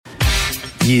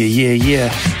Yeah.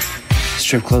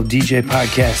 Strip Club DJ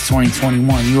Podcast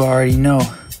 2021. You already know.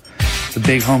 The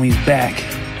big homie's back.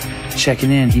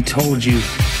 Checking in. He told you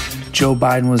Joe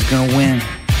Biden was going to win.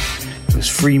 It was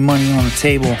free money on the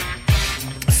table.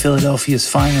 Philadelphia's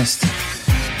finest.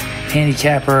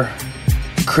 Handicapper,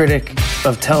 critic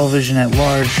of television at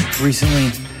large. Recently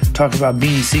talked about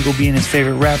Beanie Siegel being his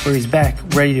favorite rapper. He's back,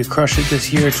 ready to crush it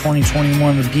this year,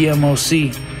 2021, the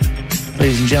BMOC.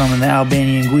 Ladies and gentlemen, the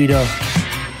Albanian Guido,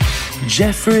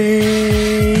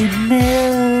 Jeffrey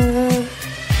Miller.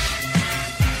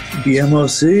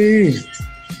 BMOC.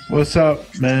 What's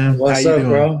up, man? What's up,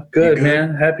 bro? Good,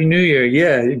 man. Happy New Year.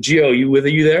 Yeah. Gio,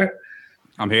 you there?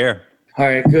 I'm here. All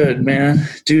right, good, man.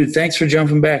 Dude, thanks for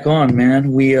jumping back on,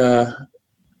 man. We're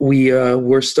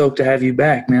stoked to have you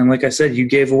back, man. Like I said, you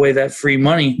gave away that free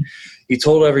money. You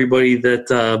told everybody that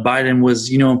Biden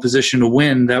was, in position to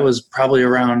win. That was probably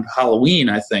around Halloween,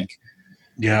 I think.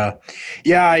 Yeah.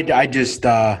 I just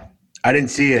I didn't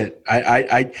see it.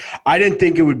 I didn't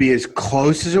think it would be as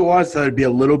close as it was. Thought it'd be a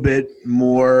little bit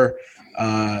more.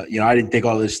 I didn't think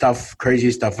all this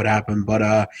crazy stuff would happen.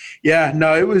 But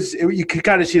you could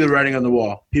kind of see the writing on the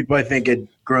wall. People, I think, had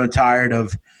grown tired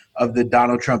of the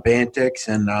Donald Trump antics,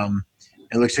 and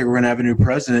it looks like we're going to have a new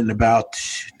president in about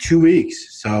 2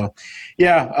 weeks. So,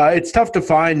 it's tough to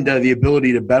find the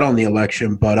ability to bet on the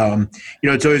election, but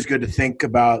it's always good to think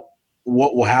about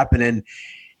what will happen. And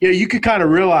you could kind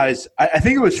of realize. I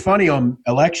think it was funny on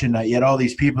election night. You had all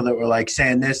these people that were like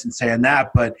saying this and saying that,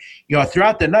 but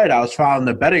throughout the night, I was following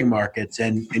the betting markets,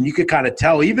 and you could kind of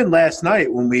tell. Even last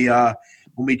night when we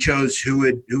chose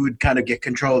who would kind of get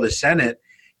control of the Senate.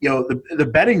 The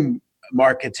betting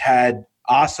markets had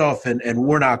Ossoff and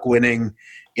Warnock winning,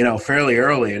 fairly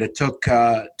early, and it took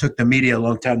the media a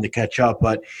long time to catch up.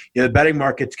 But the betting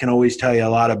markets can always tell you a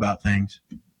lot about things.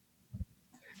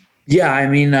 Yeah, I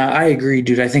mean, I agree,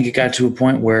 dude. I think it got to a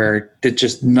point where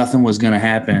just nothing was going to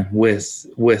happen with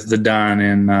the Don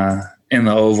in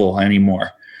the Oval anymore.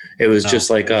 It was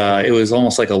just like it was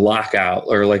almost like a lockout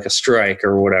or like a strike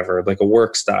or whatever, like a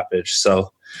work stoppage.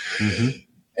 So. Mm-hmm.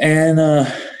 And,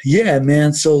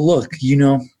 man, so look,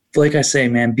 like I say,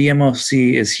 man,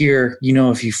 BMOC is here.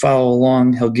 If you follow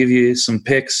along, he'll give you some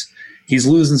picks. He's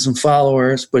losing some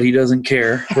followers, but he doesn't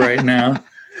care right now.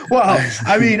 Well,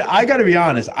 I mean, I got to be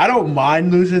honest. I don't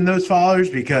mind losing those followers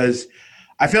because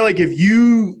I feel like if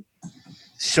you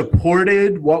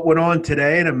supported what went on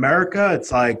today in America,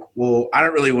 it's like, well, I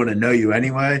don't really want to know you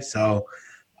anyway. So,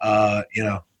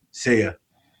 see ya.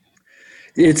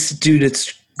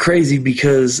 It's crazy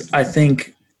because I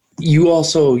think you've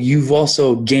also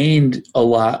gained a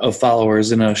lot of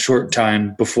followers in a short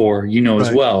time before, right.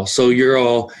 As well. So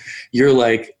you're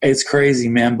like, it's crazy,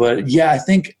 man. But yeah, I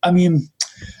think, I love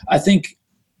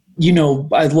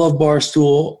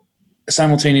Barstool.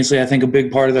 Simultaneously, I think a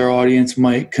big part of their audience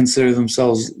might consider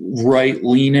themselves right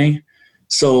leaning.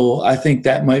 So I think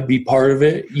that might be part of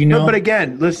it, No, but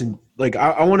again, listen, like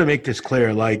I want to make this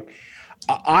clear. Like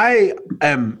I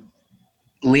am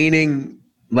leaning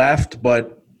left,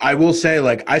 but I will say,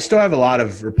 like, I still have a lot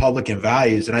of Republican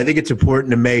values, and I think it's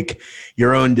important to make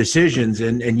your own decisions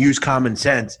and use common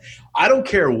sense. I don't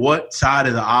care what side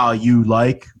of the aisle you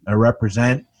like or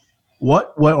represent.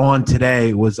 What went on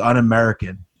today was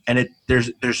un-American, and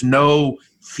there's no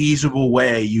feasible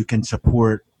way you can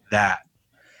support that.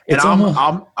 And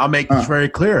I'll make this very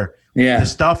clear. Yeah, the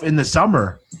stuff in the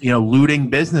summer,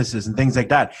 looting businesses and things like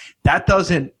that, that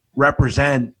doesn't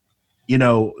represent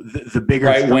the bigger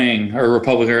right wing or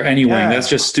Republican or any wing. That's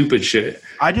just stupid shit.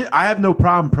 I have no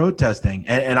problem protesting,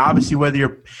 and obviously whether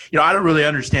you're, I don't really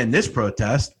understand this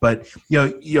protest, but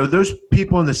those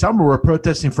people in the summer were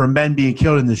protesting for men being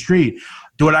killed in the street.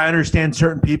 Do I understand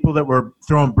certain people that were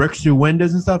throwing bricks through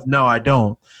windows and stuff? No, I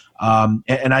don't.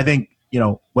 And I think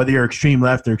whether you're extreme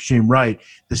left or extreme right,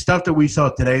 the stuff that we saw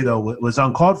today though was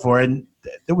uncalled for, and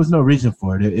there was no reason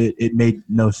for it. It made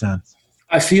no sense.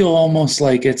 I feel almost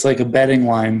like it's like a betting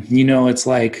line. It's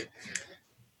like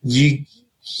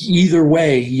either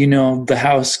way, the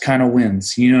house kind of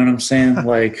wins. You know what I'm saying?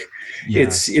 Like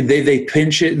It's they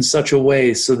pinch it in such a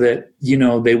way so that,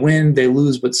 they win, they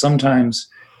lose, but sometimes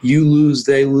you lose,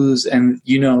 they lose, and,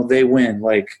 they win.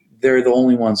 Like they're the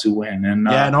only ones who win. And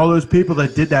and all those people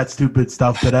that did that stupid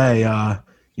stuff today,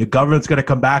 your government's going to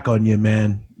come back on you,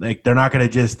 man. Like they're not going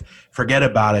to just forget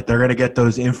about it. They're going to get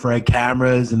those infrared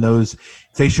cameras and those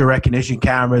facial recognition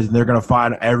cameras, and they're going to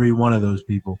find every one of those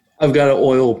people. I've got an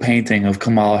oil painting of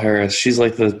Kamala Harris. She's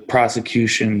like the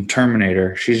prosecution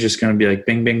Terminator. She's just going to be like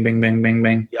bing, bing, bing, bing, bing,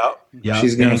 bing. Yep.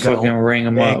 She's going to fucking ring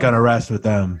them up. Ain't going to rest with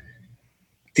them.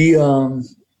 Damn,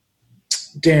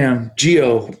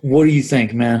 Gio, what do you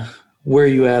think, man? Where are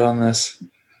you at on this?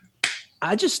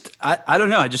 I don't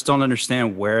know. I just don't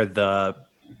understand where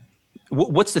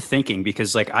what's the thinking?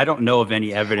 Because like, I don't know of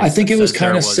any evidence. I think it was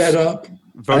kind of set up.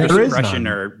 Voter suppression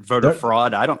or voter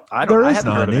fraud. I haven't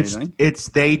heard of anything.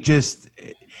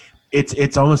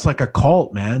 It's almost like a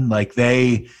cult, man. Like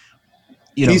these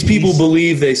people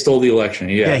believe they stole the election.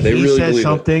 Yeah, they really believe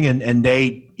something, and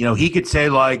they, he could say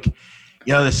like,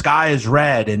 the sky is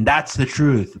red, and that's the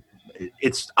truth.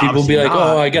 It's people be like,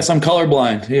 oh, I guess I'm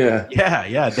colorblind. Yeah.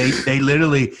 Yeah. They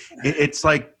literally, it's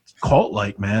like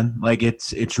cult-like, man. Like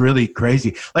it's really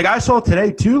crazy. Like I saw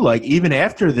today too, like even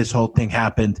after this whole thing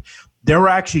happened, there were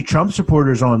actually Trump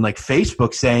supporters on like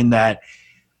Facebook saying that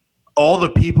all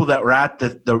the people that were at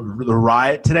the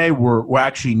riot today were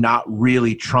actually not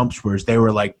really Trump supporters. They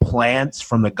were like plants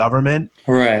from the government.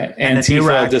 Right.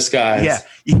 Antifa disguised.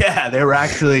 Yeah. They were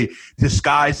actually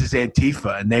disguised as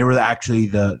Antifa, and they were actually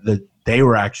the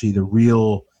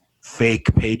real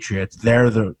fake patriots.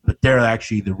 But they're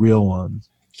actually the real ones.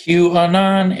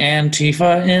 QAnon,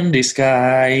 Antifa in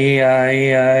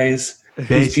disguise.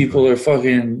 These people are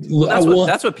fucking.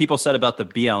 That's what people said about the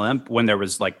BLM when there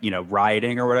was like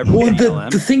rioting or whatever. Well,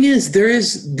 the thing is,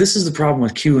 this is the problem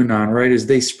with QAnon, right? Is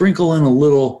they sprinkle in a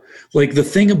little, like the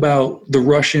thing about the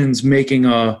Russians making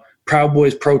a Proud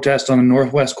Boys protest on the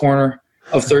northwest corner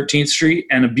of 13th Street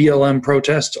and a BLM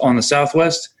protest on the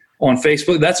southwest on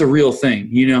Facebook. That's a real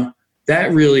thing,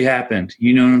 that really happened.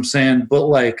 You know what I'm saying? But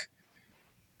like,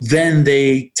 then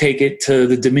they take it to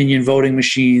the Dominion voting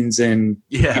machines, and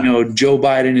Joe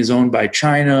Biden is owned by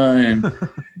China, and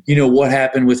what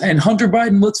happened and Hunter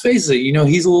Biden. Let's face it,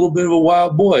 he's a little bit of a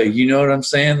wild boy. You know what I'm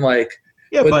saying? Like,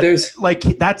 yeah, but there's like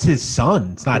that's his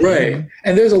son. It's not right. him.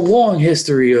 And there's a long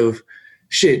history of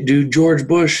shit, dude. George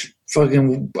Bush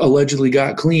fucking allegedly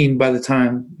got clean by the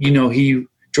time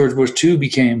George Bush 2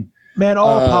 became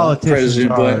all politicians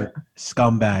president, are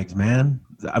scumbags, man.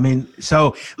 I mean,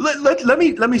 so let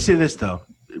me say this though,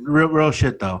 real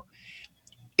shit though.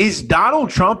 Is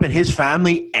Donald Trump and his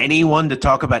family anyone to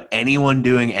talk about anyone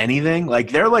doing anything?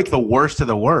 Like they're like the worst of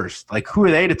the worst. Like who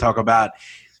are they to talk about?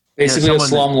 Basically a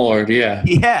slumlord, yeah.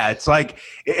 Yeah, it's like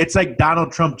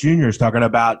Donald Trump Jr. is talking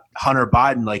about Hunter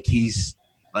Biden like he's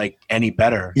like any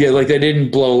better. Yeah, like they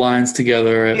didn't blow lines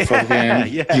together at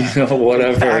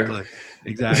whatever.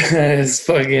 Exactly. It's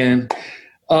fucking.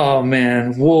 Oh,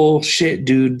 man. Well, shit,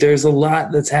 dude. There's a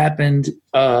lot that's happened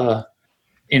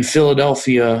in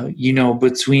Philadelphia,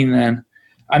 between then.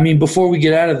 I mean, before we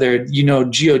get out of there,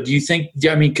 Gio, do you think –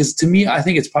 because to me, I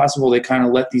think it's possible they kind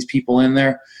of let these people in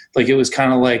there. Like it was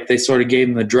kind of like they sort of gave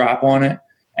them the drop on it,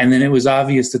 and then it was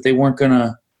obvious that they weren't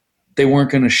gonna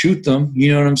shoot them.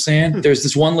 You know what I'm saying? There's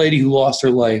this one lady who lost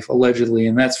her life, allegedly,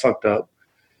 and that's fucked up.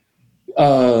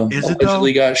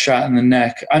 Allegedly got shot in the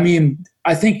neck. I mean,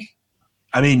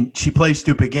 she plays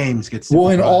stupid games.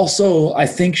 And also, I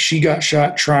think she got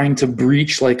shot trying to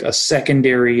breach like a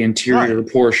secondary interior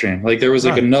portion. Like there was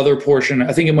like another portion.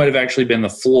 I think it might have actually been the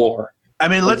floor. I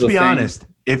mean, let's be honest.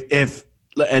 If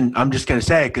and I'm just going to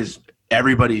say it because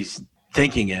everybody's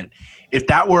thinking it. If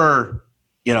that were,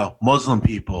 Muslim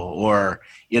people or,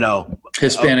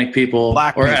 Hispanic people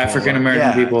Black or people, African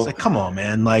American people. It's like, come on,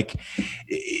 man. Like,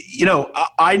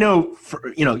 I know,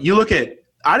 you look at,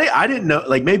 I didn't know,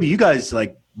 like maybe you guys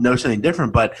like know something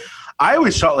different, but I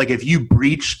always thought like if you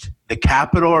breached the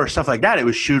Capitol or stuff like that, it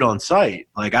was shoot on sight.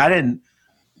 Like I didn't.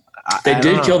 They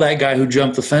did kill that guy who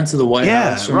jumped the fence of the White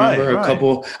House. Remember a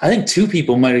couple? I think two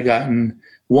people might have gotten.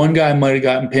 One guy might have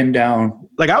gotten pinned down.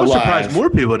 Like I was surprised more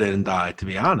people didn't die, to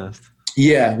be honest.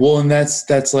 Yeah, well, and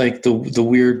that's like the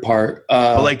weird part.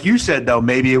 But like you said, though,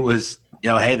 maybe it was.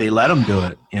 Hey, they let them do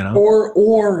it,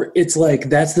 Or it's like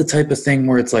that's the type of thing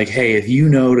where it's like, hey, if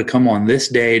to come on this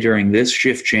day during this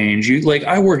shift change,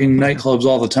 I work in nightclubs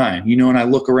all the time, and I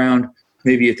look around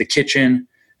maybe at the kitchen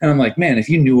and I'm like, man, if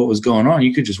you knew what was going on,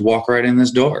 you could just walk right in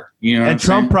this door, And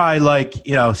Trump probably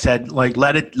said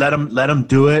let him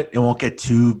do it. It won't get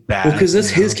too bad. Well, because that's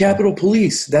his Capitol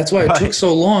Police. That's why it took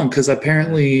so long. Because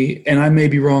apparently, and I may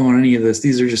be wrong on any of this.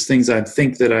 These are just things I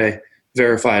think that I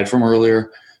verified from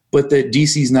earlier. But that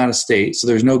D.C. is not a state, so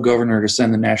there's no governor to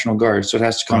send the National Guard, so it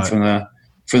has to come from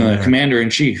the commander in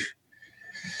chief.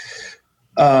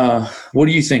 What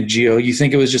do you think, Gio? You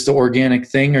think it was just an organic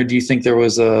thing, or do you think there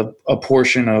was a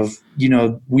portion of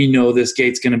we know this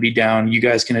gate's going to be down, you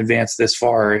guys can advance this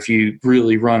far if you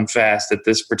really run fast at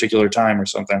this particular time or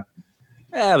something?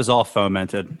 Yeah, it was all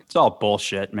fomented. It's all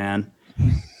bullshit, man.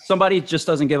 Somebody just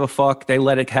doesn't give a fuck. They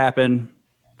let it happen.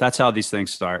 That's how these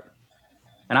things start.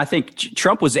 And I think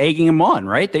Trump was egging him on,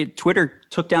 right? Twitter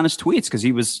took down his tweets because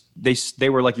they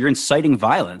were like, you're inciting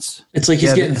violence. It's like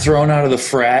he's getting thrown out of the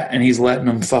frat and he's letting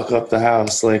them fuck up the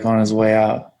house like on his way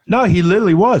out. No, he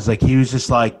literally was. Like, he was just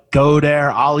like, go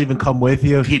there. I'll even come with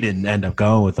you. He didn't end up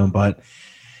going with them, but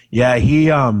yeah,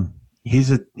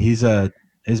 his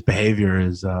behavior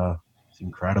is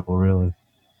incredible, really.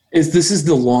 This is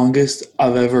the longest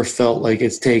I've ever felt like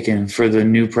it's taken for the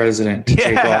new president to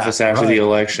take office after the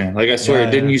election. Like, I swear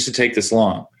it didn't used to take this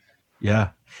long.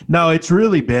 Yeah. No, it's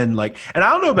really been like, and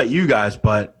I don't know about you guys,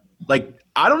 but like,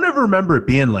 I don't ever remember it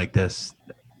being like this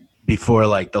before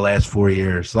like the last 4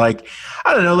 years. Like,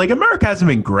 I don't know, like America hasn't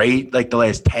been great like the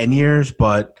last 10 years,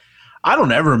 but I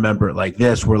don't ever remember it like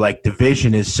this where like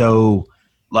division is so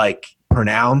like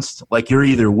pronounced. Like, you're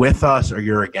either with us or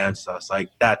you're against us. Like,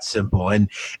 that's simple. And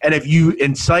if you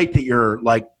incite that you're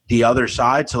like the other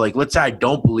side, so like, let's say I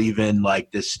don't believe in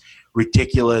like this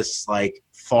ridiculous like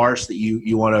farce that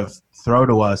you want to throw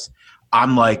to us,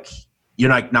 I'm like,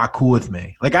 you're like not cool with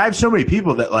me. Like, I have so many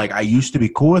people that like I used to be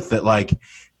cool with that like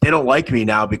they don't like me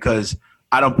now because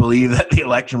I don't believe that the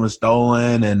election was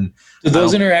stolen. And did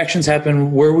those interactions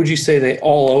happen? Where would you say they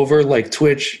all over, like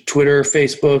Twitch, Twitter,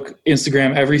 Facebook,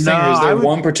 Instagram, everything? Or is there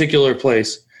one particular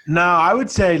place? No, I would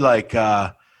say like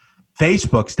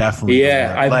Facebook's definitely.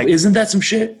 Yeah. Like, isn't that some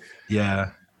shit?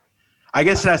 Yeah. I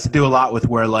guess it has to do a lot with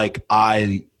where like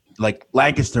like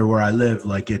Lancaster, where I live,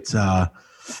 like it's,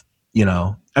 you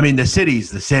know, I mean, the city's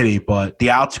the city, but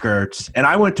the outskirts. And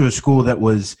I went to a school that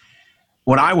was,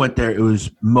 when I went there, it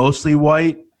was mostly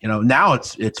white. You know, now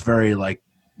it's very like,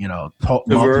 you know,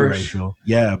 multiracial.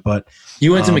 Yeah, but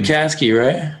you went to McCaskey,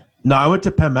 right? No, I went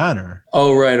to Penn Manor.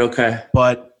 Oh, right, okay.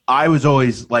 But I was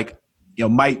always like, you know,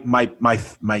 my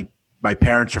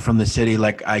parents are from the city.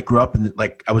 Like, I grew up in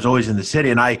like I was always in the city,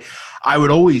 and I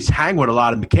would always hang with a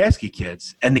lot of McCaskey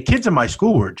kids. And the kids in my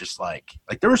school were just like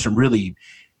there were some really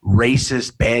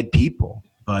racist, bad people.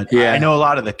 But I know a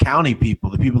lot of the county people,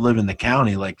 the people who live in the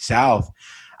county, like South,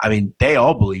 I mean, they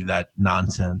all believe that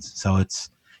nonsense. So it's,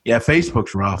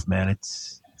 Facebook's rough, man.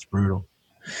 It's brutal.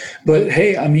 But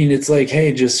hey, I mean, it's like,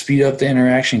 hey, just speed up the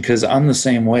interaction, because I'm the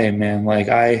same way, man. Like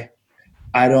I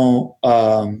don't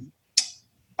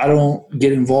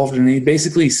get involved in any,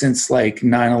 basically since like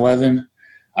 9/11,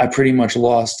 I pretty much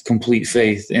lost complete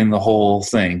faith in the whole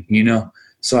thing, you know?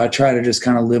 So I try to just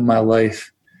kind of live my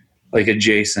life like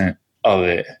adjacent of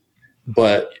it.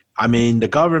 But I mean, the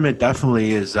government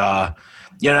definitely is, I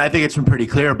think it's been pretty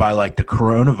clear by like the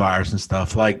coronavirus and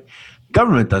stuff. Like,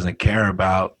 government doesn't care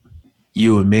about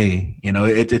you and me. You know,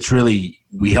 it's really,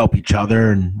 we help each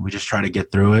other and we just try to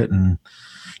get through it and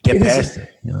get past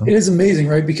it. You know? It is amazing,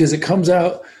 right? Because it comes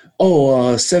out,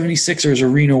 76ers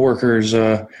arena workers,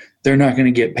 they're not going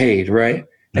to get paid, right?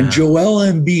 And Joel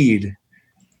Embiid,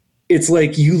 it's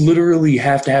like you literally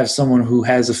have to have someone who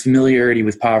has a familiarity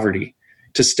with poverty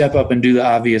to step up and do the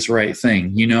obvious right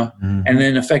thing, you know, and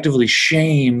then effectively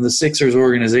shame the Sixers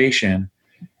organization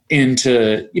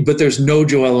but there's no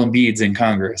Joel Embiids in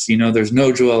Congress, you know, there's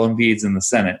no Joel Embiids in the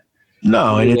Senate.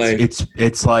 No, and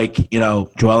it's like, you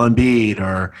know, Joel Embiid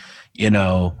or, you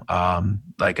know,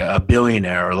 like a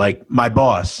billionaire or like my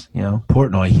boss, you know,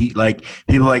 Portnoy, he like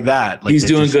people like that. Like, he's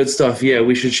doing good stuff. Yeah,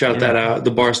 we should shout that out.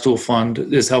 The Barstool Fund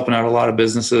is helping out a lot of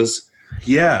businesses.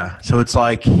 Yeah, so it's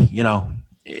like, you know,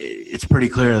 it's pretty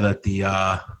clear that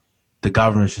the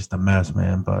government's just a mess,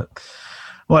 man. But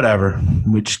whatever,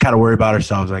 we just gotta worry about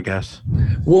ourselves, I guess.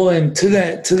 Well, and to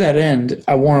that end,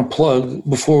 I want to plug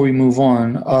before we move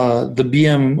on. The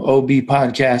BMOB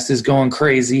podcast is going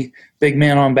crazy. Big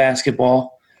Man on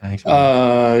Basketball. Thanks,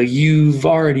 man. You've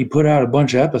already put out a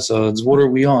bunch of episodes. What are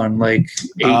we on? Like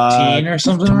 18 or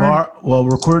something? Tomorrow. Right? Well,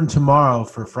 recording tomorrow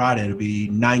for Friday. It'll be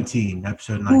 19,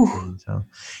 episode 19. Ooh. So,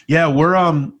 yeah, we're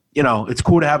you know, it's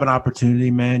cool to have an opportunity,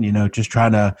 man. You know, just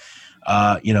trying to,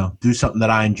 you know, do something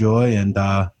that I enjoy, and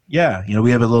yeah, you know,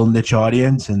 we have a little niche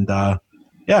audience, and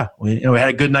yeah, we had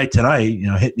a good night tonight.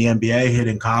 You know, hitting the NBA,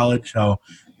 hitting college, so.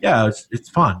 Yeah, it's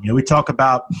fun. You know, we talk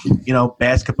about, you know,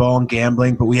 basketball and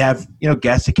gambling, but we have, you know,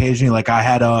 guests occasionally. Like I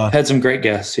had some great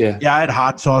guests, yeah. Yeah, I had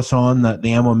Hot Sauce on the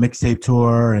AMO mixtape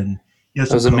tour, and you know, some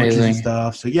that was amazing and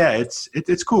stuff. So yeah,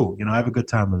 it's cool. You know, I have a good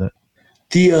time with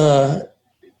it.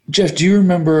 Jeff, do you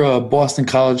remember a Boston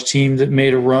College team that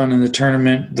made a run in the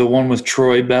tournament? The one with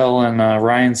Troy Bell and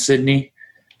Ryan Sidney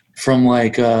from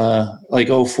like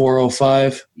 04,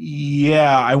 05?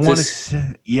 Yeah, I want to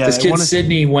say. Yeah, this kid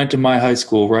Sidney went to my high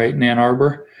school, right, in Ann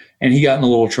Arbor, and he got in a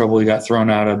little trouble. He got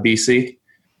thrown out of BC.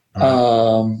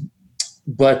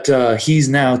 But he's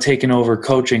now taken over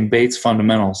coaching Bates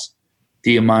Fundamentals,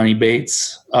 the Imani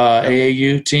Bates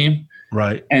AAU team.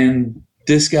 Right. And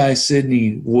this guy,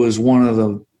 Sidney, was one of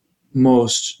the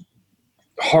most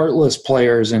heartless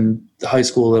players in high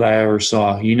school that I ever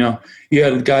saw. You know, you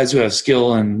had guys who have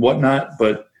skill and whatnot,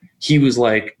 but he was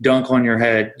like dunk on your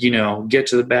head, you know, get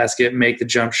to the basket, make the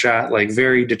jump shot, like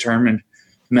very determined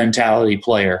mentality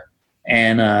player.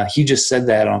 And he just said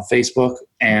that on Facebook.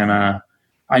 And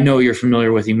I know you're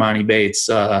familiar with Imani Bates,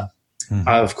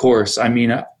 of course. I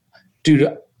mean,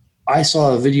 dude, I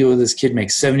saw a video of this kid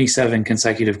make 77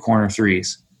 consecutive corner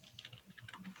threes.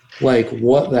 Like,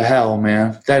 what the hell,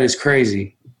 man? That is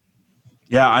crazy.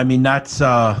 Yeah, I mean, that's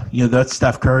that's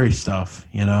Steph Curry stuff,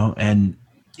 and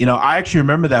I actually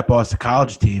remember that Boston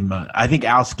College team. I think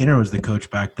Al Skinner was the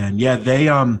coach back then. Yeah, they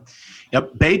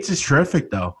Bates is terrific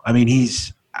though. I mean,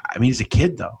 he's a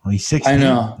kid though. He's 16. I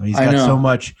know. He's got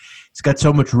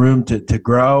so much room to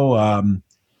grow.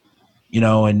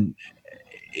 And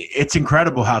it's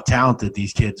incredible how talented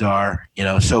these kids are.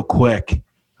 So quick.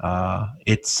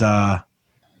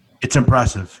 It's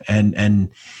impressive,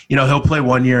 and he'll play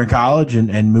 1 year in college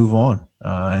and move on,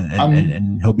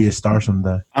 and he'll be a star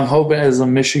someday. I'm hoping, as a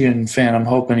Michigan fan,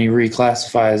 he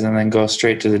reclassifies and then goes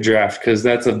straight to the draft, because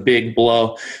that's a big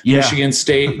blow. Yeah. Michigan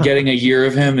State getting a year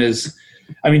of him is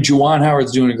 – I mean, Juwan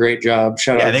Howard's doing a great job.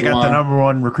 Shout out to Juwan. Yeah, they got the number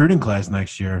 1 recruiting class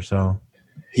next year, so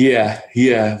 – Yeah.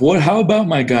 How about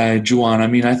my guy Juwan? I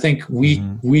mean, I think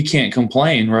we can't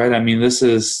complain, right? I mean, this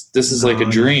is like a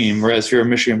dream, right? If you're a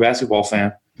Michigan basketball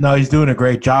fan. No, he's doing a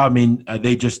great job. I mean,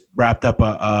 they just wrapped up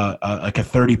a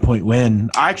 30-point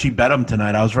win. I actually bet him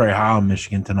tonight. I was very high on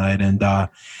Michigan tonight, and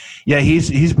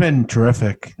he's been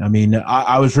terrific. I mean,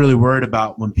 I was really worried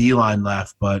about when Beeline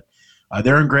left, but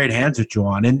they're in great hands with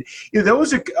Juwan. And there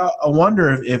was a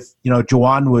wonder if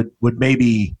Juwan would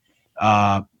maybe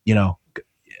I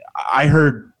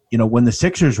heard, when the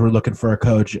Sixers were looking for a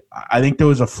coach, I think there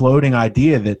was a floating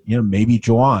idea that, maybe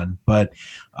Juwan. But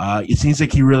it seems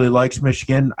like he really likes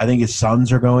Michigan. I think his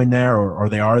sons are going there, or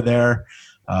they are there.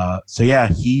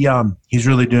 He's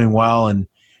really doing well, and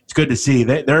it's good to see.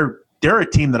 They're a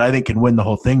team that I think can win the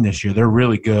whole thing this year. They're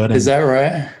really good. Is that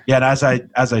right? Yeah, and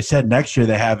as I said, next year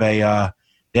they have a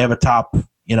top,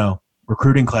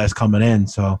 recruiting class coming in.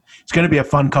 So it's going to be a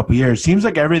fun couple years. Seems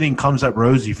like everything comes up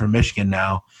rosy for Michigan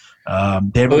now.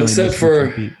 Except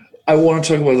for, I want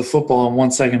to talk about the football in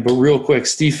 1 second, but real quick,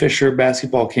 Steve Fisher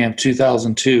basketball camp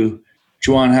 2002,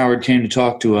 Juwan Howard came to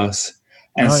talk to us,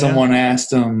 and someone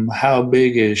asked him, how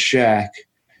big is Shaq?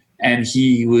 And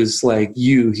he was like,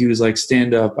 he was like,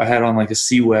 stand up. I had on like a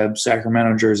C-Web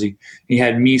Sacramento jersey. He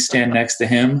had me stand next to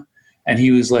him, and he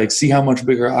was like, see how much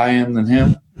bigger I am than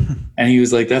him? And he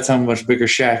was like, that's how much bigger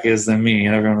Shaq is than me.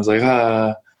 And everyone was like,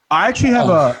 I actually have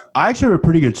a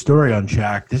pretty good story on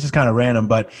Shaq. This is kind of random,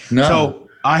 but so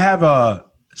I have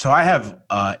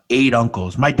 8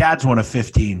 uncles. My dad's one of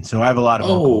 15, so I have a lot of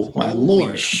uncles. Oh my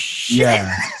Lord!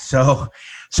 Yeah. So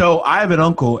I have an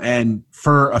uncle, and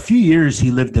for a few years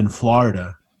he lived in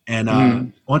Florida.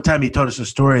 And one time he told us a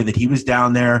story that he was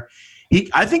down there.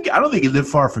 I don't think he lived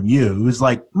far from you. It was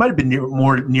like might have been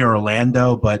more near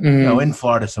Orlando, but in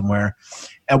Florida somewhere.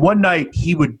 And one night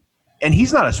and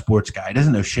he's not a sports guy. He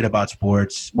doesn't know shit about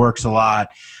sports, works a lot.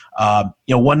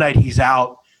 One night he's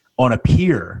out on a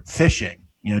pier fishing.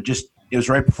 It was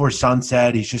right before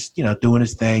sunset. He's just, doing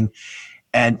his thing.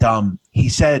 And he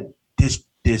said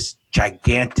this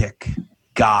gigantic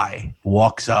guy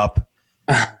walks up,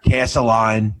 casts a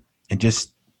line, and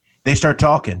they start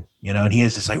talking, and he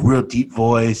has this like real deep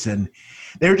voice. And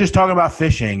they were just talking about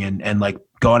fishing and like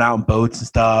going out in boats and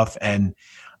stuff. And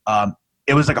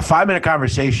it was like a 5-minute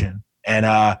conversation.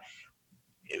 And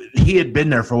he had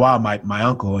been there for a while, my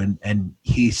uncle, and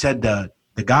he said to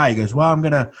the guy, he goes, well, I'm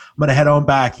gonna head on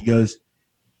back. He goes,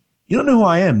 you don't know who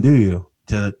I am, do you?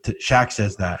 To Shaq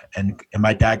says that, and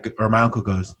my dad or my uncle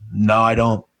goes, no, I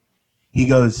don't. He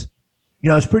goes,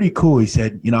 it's pretty cool. He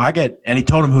said, and he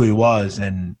told him who he was,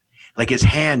 and like his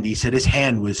hand, he said his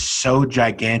hand was so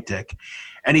gigantic,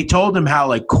 and he told him how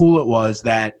like cool it was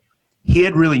that he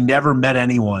had really never met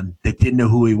anyone that didn't know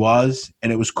who he was,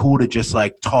 and it was cool to just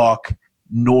like talk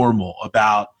normal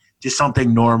about just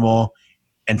something normal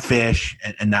and fish,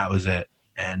 and that was it.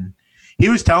 And he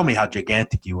was telling me how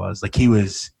gigantic he was. Like he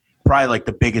was probably like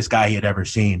the biggest guy he had ever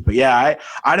seen. But yeah,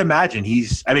 I'd imagine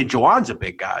Juwan's a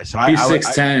big guy. So he's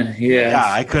 6'10". Yeah,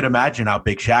 I could imagine how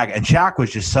big Shaq. And Shaq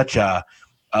was just such a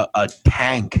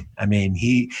tank. I mean,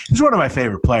 he's one of my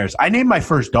favorite players. I named my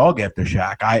first dog after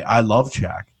Shaq. I loved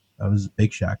Shaq. I was a big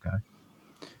Shaq guy.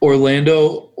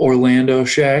 Orlando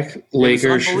Shaq,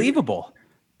 Lakers. Unbelievable.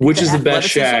 Which is the best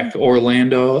Shaq,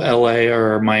 Orlando, LA,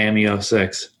 or Miami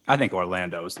 06? I think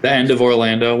Orlando's the end of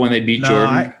Orlando when they beat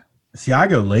Jordan. I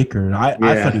go Lakers.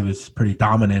 I thought he was pretty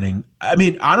dominating. I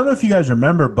mean, I don't know if you guys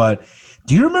remember, but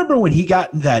do you remember when he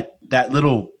got that that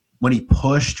little when he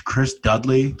pushed Chris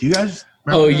Dudley. Do you guys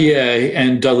remember that? Yeah,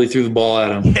 and Dudley threw the ball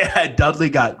at him. Yeah, Dudley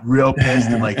got real pissed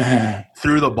and like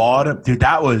threw the ball at him. Dude,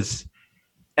 that was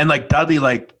and like Dudley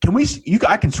like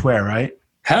I can swear, right?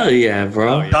 Hell yeah,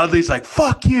 bro. Dudley's like,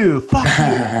 fuck you.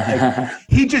 Like,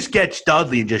 he just gets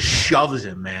Dudley and just shoves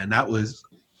him, man. That was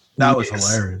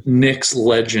hilarious. Knicks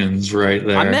legends right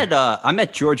there. I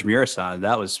met George Murasan.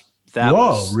 That was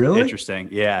really interesting.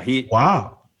 Yeah,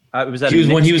 wow.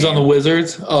 When he was on the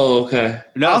Wizards. Oh, okay.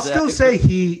 No, I'll still say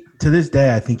to this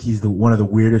day, I think he's one of the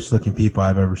weirdest looking people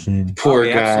I've ever seen. Poor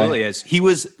guy. Absolutely is. He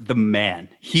was the man.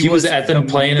 He was at them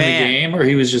playing in the game, or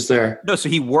he was just there? No, so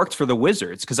he worked for the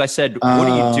Wizards because I said, "What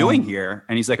are you doing here?"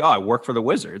 And he's like, "Oh, I work for the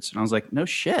Wizards." And I was like, "No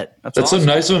shit, that's awesome. So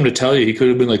nice of him to tell you." He could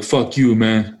have been like, "Fuck you,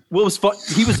 man." Well, it was fun.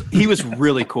 He was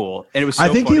really cool, and it was. So I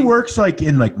think funny. he works like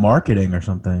in like marketing or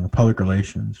something, public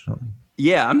relations or something.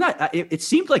 Yeah, I'm not. It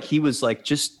seemed like he was like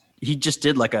he just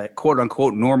did like a quote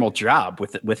unquote normal job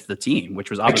with the team,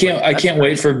 which was obviously. Oh, I can't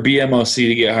wait for BMOC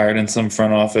to get hired in some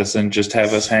front office and just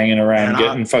have us hanging around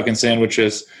getting fucking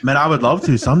sandwiches. Man, I would love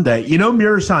to someday. You know,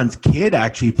 Murasan's kid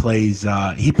actually plays.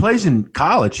 He plays in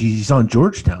college. He's on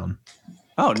Georgetown.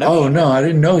 Oh no! Oh no! I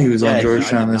didn't know he was on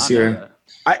Georgetown this year.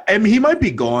 I mean, he might be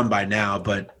gone by now,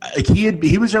 but like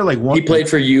he was there like one. He played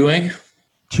for Ewing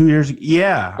 2 years.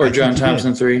 Yeah, or John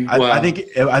Thompson 3. Wow. I think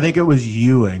it was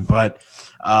Ewing, but.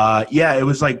 It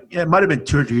was like it might have been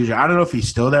 2 or 3 years. I don't know if he's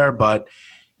still there, but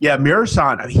yeah,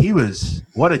 Murasan. I mean, he was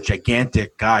what a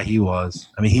gigantic guy he was.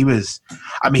 I mean, he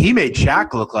made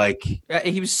Shaq look like he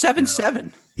was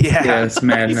 7'7". Yeah, it's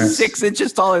madness. He's 6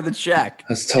 inches taller than Shaq.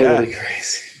 That's totally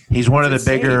crazy. He's one of the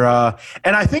bigger.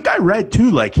 And I think I read too,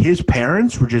 like his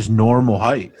parents were just normal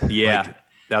height. Yeah,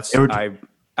 like,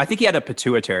 I think he had a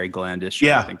pituitary gland issue.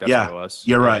 Yeah, I think that's what it was.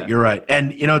 You're right.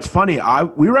 And, you know, it's funny.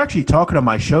 We were actually talking on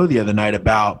my show the other night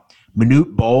about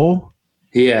Manute Bol.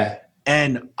 Yeah.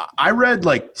 And I read,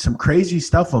 like, some crazy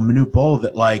stuff on Manute Bol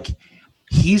that, like,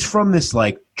 he's from this,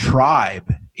 like,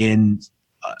 tribe in,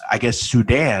 I guess,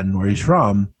 Sudan, where he's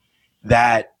from,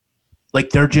 that, like,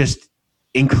 they're just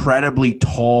incredibly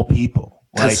tall people.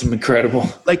 That's incredible.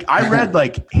 Like, I read,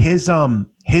 like, his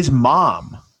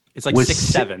mom – it's like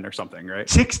 6'7" or something, right?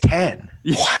 6'10".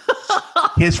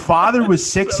 His father was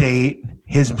 6'8".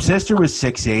 His sister was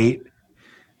 6'8".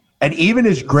 And even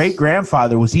his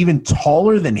great-grandfather was even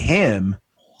taller than him,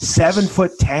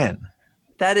 7'10".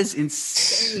 That is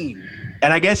insane.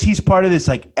 And I guess he's part of this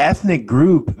like ethnic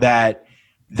group that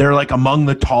they're like among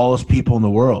the tallest people in the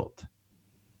world.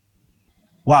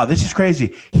 Wow, this is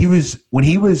crazy. When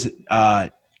he was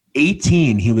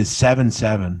 18, he was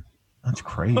 7'7". That's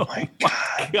crazy. Oh my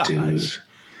God, dude.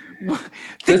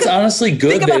 That's honestly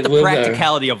good. Think about the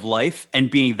practicality of life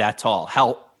and being that tall.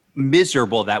 How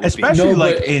miserable that would be.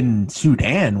 Especially in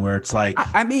Sudan where it's like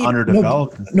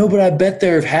underdeveloped. No, but I bet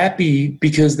they're happy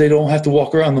because they don't have to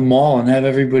walk around the mall and have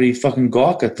everybody fucking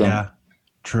gawk at them. Yeah,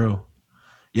 true.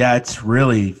 Yeah, it's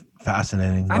really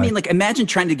fascinating. I mean, like imagine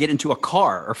trying to get into a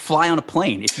car or fly on a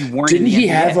plane if you weren't. Didn't he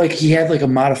have he had like a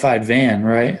modified van,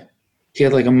 right? He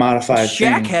had like a modified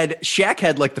Shaq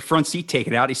had like the front seat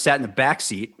taken out. He sat in the back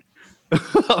seat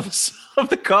of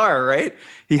the car, right?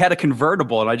 He had a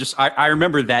convertible, and I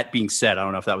remember that being said. I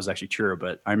don't know if that was actually true,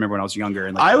 but I remember when I was younger.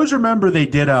 And I always remember they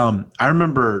did. I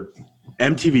remember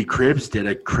MTV Cribs did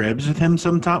a Cribs with him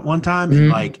one time, and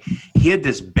like he had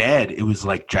this bed. It was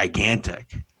like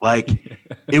gigantic. Like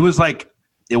it was like.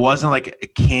 It wasn't like a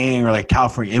king or like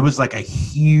California. It was like a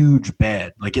huge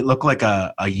bed. Like it looked like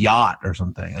a yacht or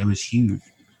something. It was huge.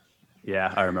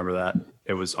 Yeah, I remember that.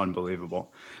 It was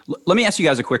unbelievable. Let me ask you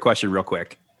guys a quick question real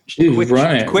quick. Dude,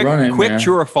 run it,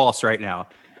 true or false right now.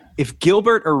 If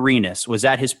Gilbert Arenas was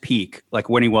at his peak, like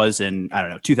when he was in, I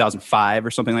don't know, 2005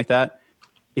 or something like that,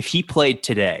 if he played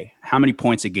today, how many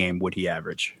points a game would he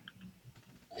average?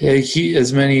 Yeah,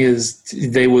 as many as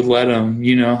they would let him,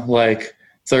 like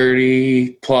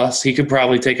 30 plus. He could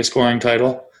probably take a scoring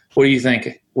title. What do you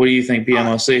think? What do you think,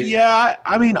 BMOC? Yeah,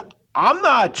 I mean, I'm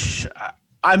not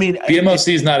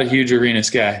BMOC is not a huge Arenas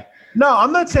guy. No,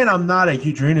 I'm not saying I'm not a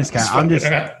huge Arenas guy. I'm just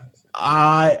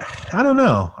I don't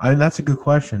know. I mean, that's a good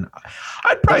question.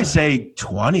 I'd probably say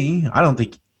 20. I don't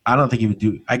think he would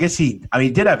do. I guess he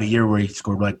did have a year where he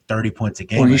scored like 30 points a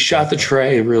game. Well, he shot the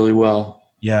tray really well.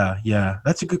 Yeah.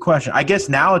 That's a good question. I guess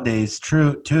nowadays,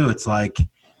 true too. It's like,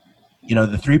 the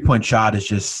 3-point shot is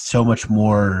just so much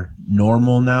more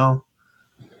normal now.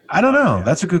 I don't know.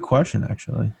 That's a good question,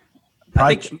 actually.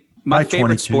 I think my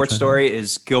favorite sports story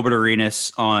is Gilbert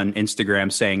Arenas on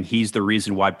Instagram saying he's the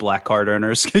reason why black card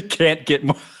earners can't get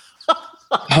more.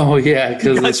 Oh, yeah,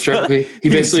 because of the strip. He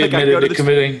basically admitted to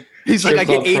committing. He's like, I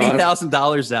Strip get club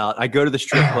 $80,000 out. I go to the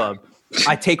strip club.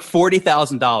 I take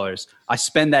 $40,000. I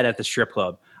spend that at the strip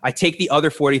club. I take the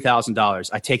other $40,000.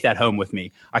 I take that home with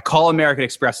me. I call American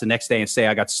Express the next day and say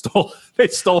I got stole. They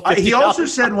stole $50,000. He also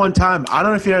said one time, I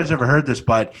don't know if you guys ever heard this,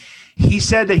 but he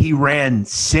said that he ran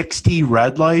 60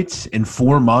 red lights in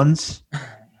 4 months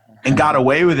and got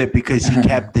away with it because he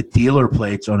kept the dealer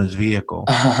plates on his vehicle.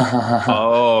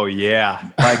 Oh, yeah.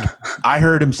 Like, I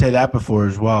heard him say that before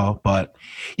as well. But,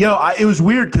 it was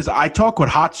weird because I talk with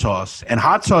Hot Sauce. And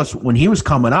Hot Sauce, when he was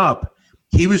coming up,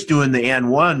 he was doing the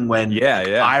N1 when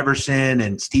Iverson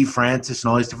and Steve Francis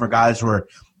and all these different guys were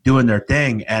doing their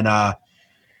thing. And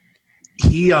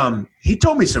he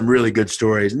told me some really good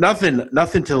stories. Nothing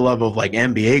to the level of like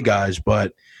NBA guys,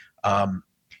 but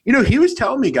he was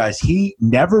telling me, guys, he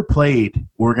never played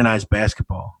organized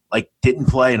basketball. Like, didn't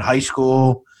play in high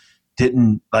school,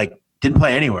 didn't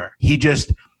play anywhere. He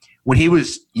just, when he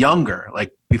was younger,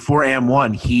 like before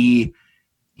AM1, he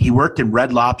worked in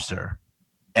Red Lobster,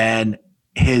 and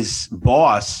his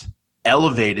boss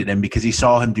elevated him because he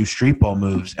saw him do street ball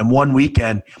moves. And one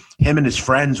weekend, him and his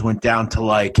friends went down to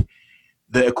like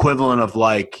the equivalent of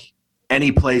like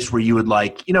any place where you would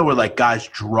like, where like guys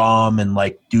drum and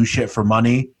like do shit for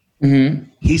money. Mm-hmm.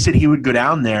 He said he would go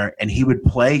down there and he would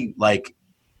play like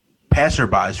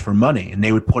passerbys for money, and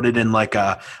they would put it in like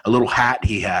a little hat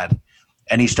he had.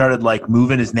 And he started like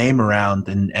moving his name around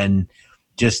and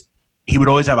just, he would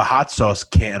always have a hot sauce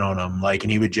can on him. Like,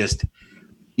 and he would just,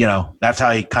 that's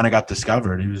how he kind of got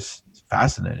discovered. It was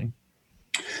fascinating.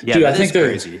 Yeah, dude, I think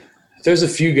there's a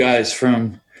few guys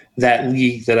from that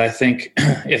league that I think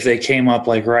if they came up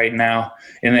like right now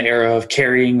in the era of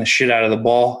carrying the shit out of the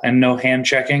ball and no hand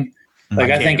checking,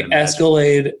 like I think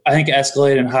Escalade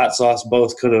and Hot Sauce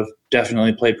both could have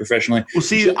definitely played professionally. Well,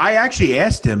 see, I actually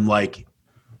asked him like,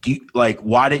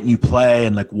 why didn't you play,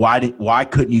 and like why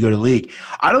couldn't you go to the league?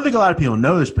 I don't think a lot of people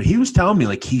know this, but he was telling me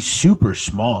like he's super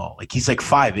small, like he's like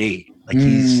 5'8", like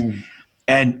he's,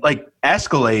 and like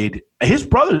Escalade, his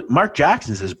brother Mark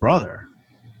Jackson's his brother,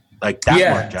 like that.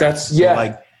 Yeah, Mark Jackson. that's yeah. So,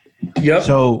 like, yep.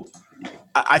 So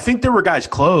I think there were guys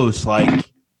close, like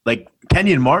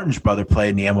Kenyon Martin's brother played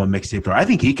in the M1 mixtape tour. I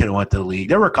think he could have went to the league.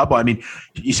 There were a couple. I mean,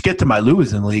 you skip to Lou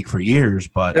was in the league for years,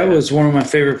 but that was one of my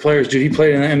favorite players, dude. He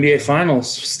played in the NBA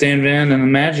Finals, Stan Van and the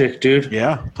Magic, dude.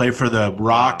 Yeah, played for the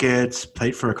Rockets,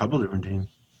 played for a couple different teams.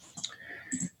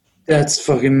 That's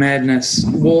fucking madness.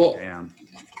 Well, damn.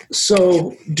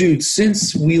 So, dude,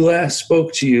 since we last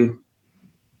spoke to you,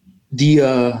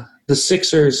 the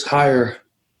Sixers hire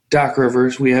Doc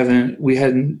Rivers. We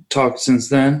hadn't talked since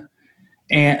then.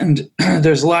 And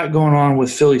there's a lot going on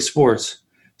with Philly sports.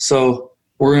 So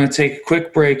we're going to take a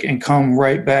quick break and come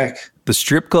right back. The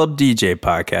Strip Club DJ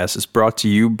podcast is brought to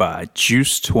you by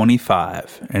Juice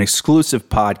 25, an exclusive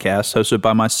podcast hosted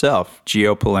by myself,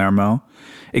 Gio Palermo,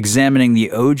 examining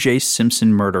the O.J.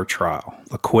 Simpson murder trial,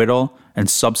 acquittal, and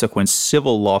subsequent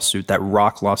civil lawsuit that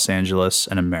rocked Los Angeles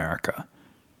and America.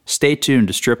 Stay tuned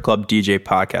to Strip Club DJ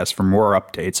podcast for more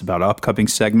updates about upcoming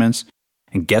segments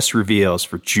and guest reveals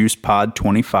for Juice Pod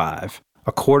 25,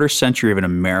 a quarter century of an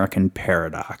American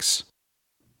paradox.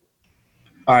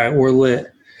 All right, we're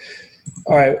lit.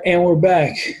 All right, and we're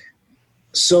back.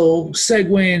 So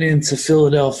segueing into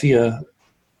Philadelphia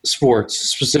sports,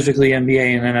 specifically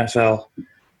NBA and NFL,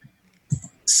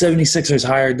 76ers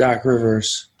hired Doc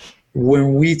Rivers.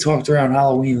 When we talked around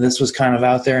Halloween, this was kind of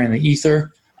out there in the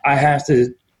ether. I have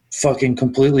to fucking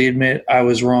completely admit I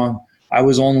was wrong. I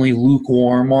was only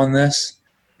lukewarm on this.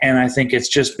 And I think it's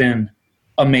just been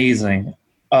amazing.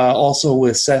 Also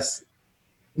with Seth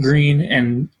Curry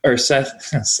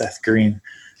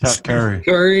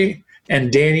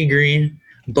and Danny Green,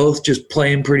 both just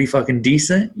playing pretty fucking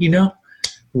decent,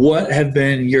 What have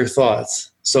been your thoughts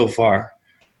so far?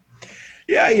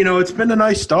 Yeah, it's been a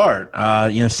nice start.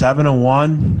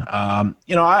 7-1.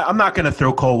 I'm not going to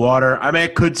throw cold water. I mean, I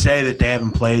could say that they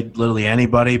haven't played literally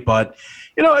anybody, but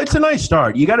it's a nice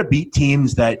start. You got to beat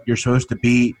teams that you're supposed to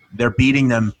beat. They're beating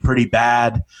them pretty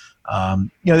bad.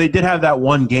 They did have that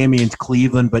one game against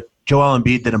Cleveland, but Joel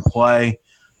Embiid didn't play.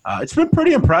 It's been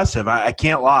pretty impressive. I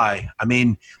can't lie. I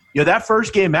mean, that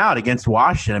first game out against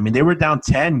Washington, I mean, they were down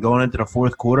 10 going into the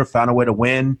fourth quarter, found a way to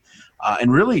win.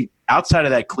 And really, outside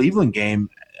of that Cleveland game,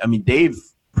 I mean, they've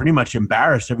pretty much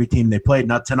embarrassed every team they played.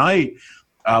 Now, tonight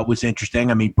was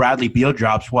interesting. I mean, Bradley Beal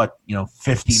drops, 59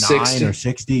 60. Or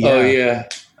 60? Yeah.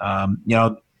 Oh, yeah.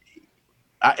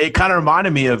 It kind of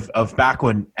reminded me of back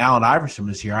when Allen Iverson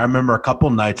was here. I remember a couple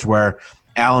nights where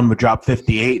Allen would drop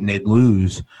 58 and they'd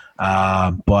lose.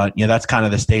 But that's kind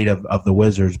of the state of the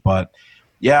Wizards. But,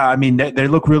 Yeah, I mean, they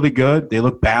look really good. They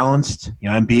look balanced. You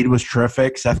know, Embiid was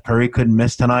terrific. Seth Curry couldn't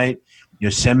miss tonight. You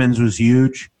know, Simmons was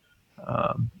huge.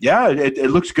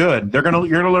 It looks good. You're gonna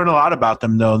learn a lot about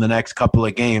them though in the next couple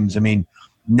of games. I mean,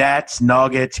 Nets,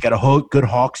 Nuggets, got a good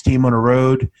Hawks team on the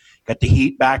road. Got the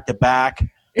Heat back to back.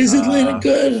 Is Atlanta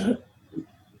good?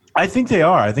 I think they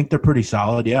are. I think they're pretty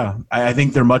solid. Yeah, I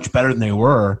think they're much better than they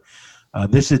were.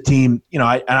 This is a team. You know,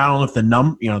 I don't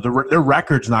know if their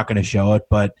record's not going to show it,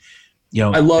 but you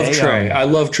know, I love Trey. I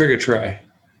love Trigger Trey.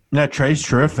 Yeah, Trey's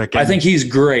terrific. I think he's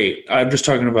great. I'm just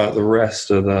talking about the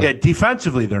rest of the. Yeah,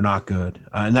 defensively they're not good,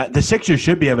 and that the Sixers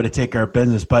should be able to take care of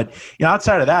business. But you know,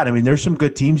 outside of that, I mean, there's some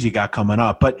good teams you got coming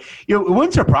up. But you know, it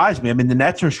wouldn't surprise me. I mean, the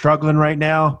Nets are struggling right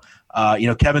now. You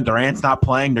know, Kevin Durant's not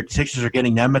playing. The Sixers are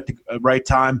getting them at the right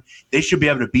time. They should be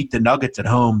able to beat the Nuggets at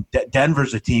home.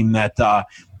 Denver's a team that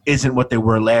isn't what they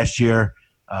were last year.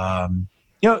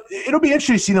 You know, it'll be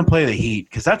interesting to see them play the Heat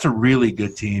because that's a really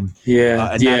good team.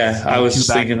 Yeah, I was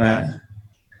just thinking that.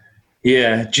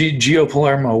 Yeah, Gio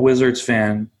Palermo, Wizards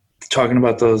fan, talking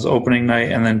about those opening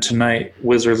night and then tonight,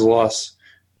 Wizards loss.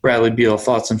 Bradley Beal,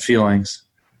 thoughts and feelings?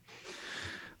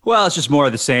 Well, it's just more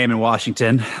of the same in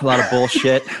Washington. A lot of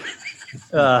bullshit.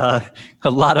 A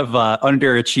lot of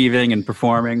underachieving and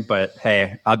performing. But,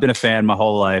 hey, I've been a fan my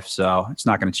whole life, so it's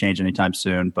not going to change anytime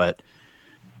soon. But –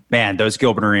 man, those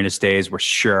Gilbert Arenas days were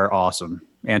sure awesome.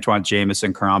 Antoine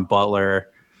Jameson, Caron Butler,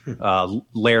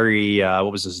 Larry, what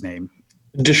was his name?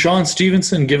 Deshaun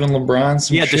Stevenson giving LeBron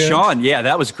some shit. Deshaun. Yeah,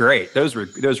 that was great. Those were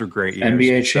great years.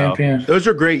 NBA champion. Those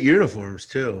are great uniforms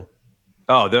too.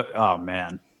 Oh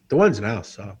man. The ones now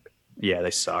suck. Yeah,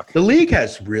 they suck. The league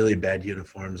has really bad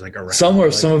uniforms. Like around. Some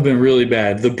have been really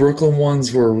bad. The Brooklyn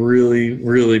ones were really,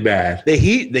 really bad. The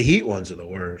Heat ones are the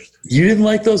worst. You didn't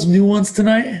like those new ones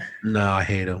tonight? No, I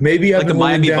hate them. Maybe like the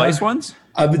Miami Vice ones.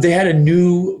 They had a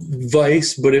new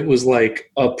Vice, but it was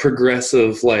like a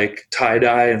progressive like tie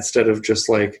dye instead of just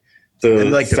like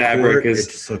the fabric. It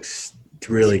just looks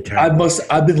really terrible.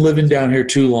 I've been living down here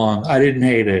too long. I didn't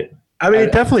hate it. I mean,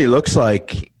 it definitely looks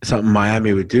like something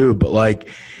Miami would do, but like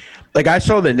I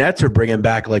saw the Nets are bringing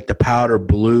back like the powder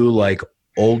blue, like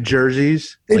old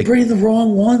jerseys. They bring the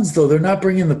wrong ones though. They're not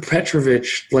bringing the Petrovic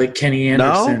like Kenny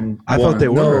Anderson. No, I thought they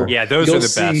were. Yeah, those are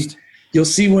the best. You'll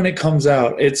see when it comes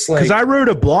out. It's like because I wrote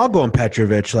a blog on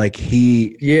Petrovic. Like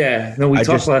we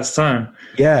talked last time.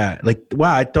 Yeah, like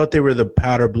wow, I thought they were the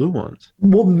powder blue ones.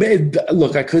 Well,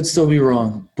 look, I could still be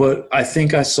wrong, but I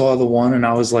think I saw the one and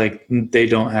I was like, they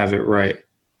don't have it right.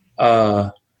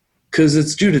 Because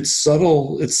it's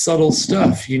subtle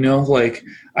stuff, you know? Like,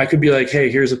 I could be like,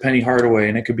 hey, here's a Penny Hardaway,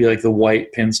 and it could be like the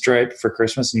white pinstripe for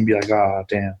Christmas, and you'd be like, oh,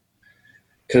 damn.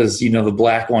 Because, you know, the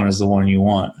black one is the one you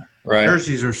want, right?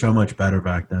 Jerseys are so much better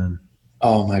back then.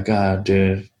 Oh, my God,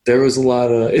 dude. There was a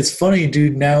lot of – it's funny,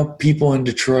 dude, now people in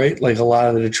Detroit, like a lot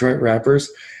of the Detroit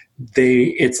rappers,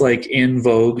 it's like in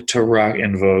vogue to rock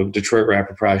in vogue. Detroit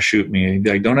rapper probably shoot me. He'd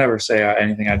be like, don't ever say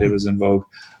anything I did was in vogue.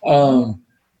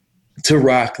 To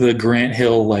rock the Grant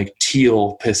Hill like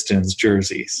teal Pistons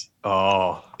jerseys.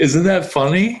 Oh, isn't that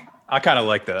funny? I kind of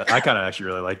like that. I kind of actually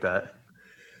really like that.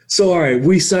 So, all right,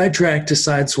 we sidetracked to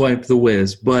sideswipe the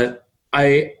Wiz, but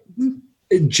I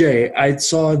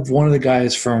saw one of the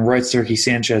guys from Rights Turkey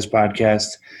Sanchez podcast.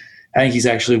 I think he's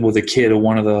actually with a kid of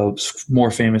one of the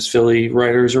more famous Philly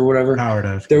writers or whatever.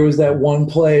 Howard. There was that one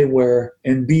play where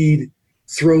Embiid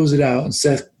throws it out and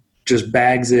Seth just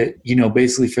bags it, you know,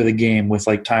 basically for the game with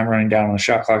like time running down on the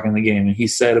shot clock in the game. And he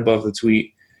said above the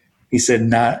tweet, he said,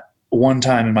 not one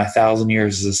time in my 1,000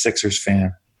 years as a Sixers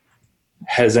fan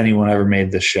has anyone ever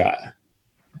made this shot.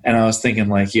 And I was thinking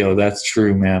like, yo, that's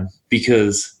true, man,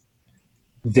 because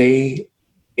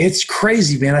it's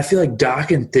crazy, man. I feel like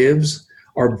Doc and Thibs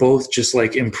are both just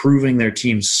like improving their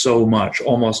team so much,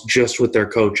 almost just with their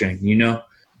coaching, you know,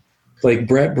 like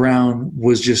Brett Brown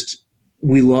was just,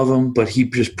 we love him, but he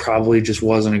probably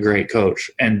wasn't a great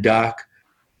coach. And Doc,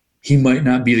 he might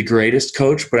not be the greatest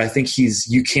coach, but I think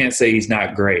you can't say he's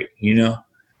not great, you know?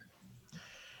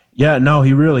 Yeah, no,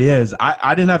 he really is.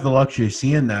 I didn't have the luxury of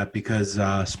seeing that because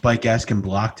Spike Eskin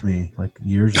blocked me like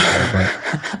years ago.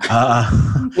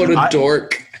 But what a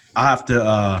dork!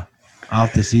 I'll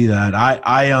have to see that.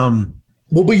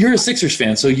 Well, but you're a Sixers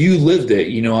fan, so you lived it.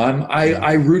 You know,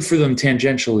 I root for them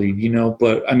tangentially. You know,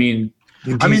 but I mean.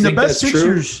 The best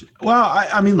Sixers. True? Well,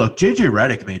 I mean, look, JJ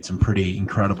Redick made some pretty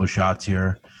incredible shots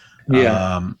here.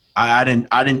 Yeah, I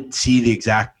didn't see the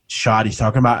exact shot he's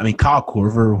talking about. I mean, Kyle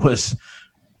Korver was.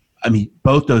 I mean,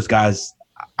 both those guys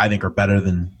I think are better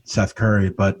than Seth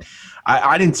Curry, but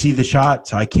I didn't see the shot,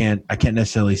 so I can't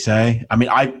necessarily say. I mean,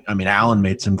 Allen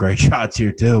made some great shots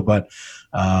here too, but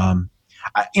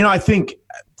I think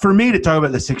for me to talk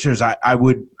about the Sixers, I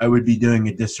would be doing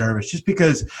a disservice just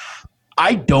because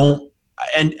I don't.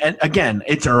 And again,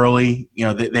 it's early.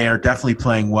 They are definitely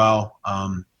playing well.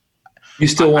 You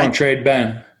still want to trade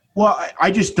Ben? Well,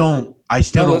 I just don't. I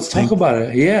still don't. Let's talk about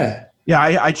it. Yeah. Yeah,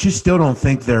 I just still don't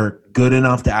think they're good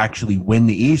enough to actually win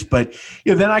the East. But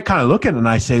then I kind of look at it and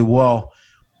I say, well,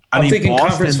 I'm thinking Boston,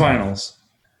 conference finals.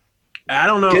 I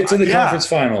don't know. Get to the conference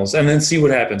finals and then see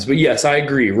what happens. But yes, I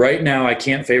agree. Right now, I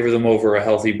can't favor them over a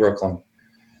healthy Brooklyn.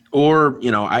 Or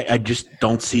I just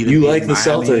don't see them. You like the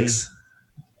Miami. Celtics?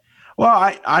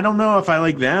 Well, I don't know if I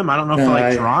like them. I don't know if I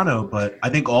like Toronto, but I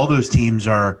think all those teams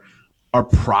are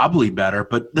probably better.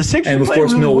 But the Sixers, and of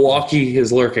course, really Milwaukee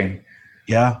is lurking.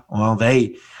 Yeah, well,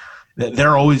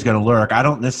 they're always going to lurk. I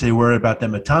don't necessarily worry about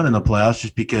them a ton in the playoffs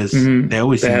just because they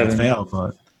always seem to fail.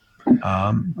 But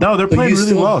no, they're playing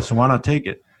really well, so why not take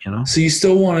it? So you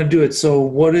still want to do it. So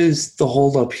what is the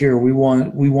holdup here? We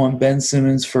want Ben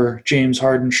Simmons for James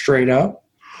Harden straight up.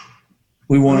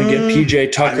 We want to get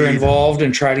PJ Tucker involved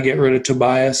and try to get rid of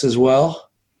Tobias as well.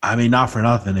 I mean, not for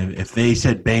nothing. If they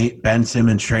said Ben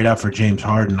Simmons straight up for James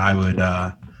Harden, I would.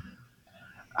 I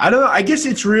don't know. I guess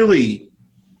it's really.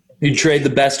 You'd trade the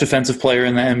best defensive player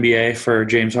in the NBA for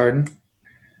James Harden?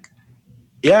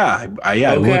 Yeah,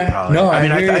 I would probably. No, I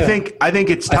think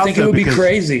it's tough. I think it would be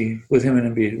crazy with him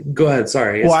and Embiid. Go ahead,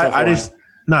 sorry.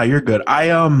 No, you're good.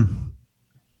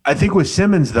 I think with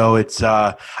Simmons though, it's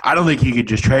I don't think you could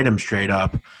just trade him straight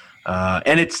up.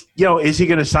 And it's is he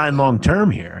going to sign long term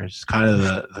here? It's kind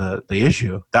of the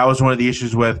issue. That was one of the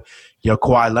issues with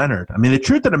Kawhi Leonard. I mean, the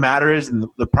truth of the matter is, and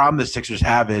the problem the Sixers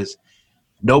have is,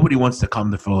 nobody wants to come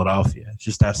to Philadelphia. It's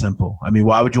just that simple. I mean,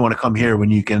 why would you want to come here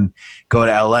when you can go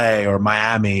to L.A. or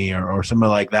Miami or somewhere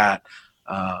like that?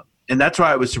 And that's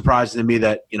why it was surprising to me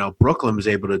that, Brooklyn was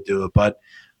able to do it. But,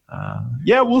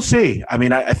 we'll see. I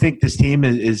mean, I think this team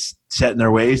is set in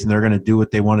their ways, and they're going to do what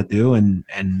they want to do. And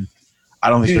I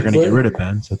don't think they're going to get rid of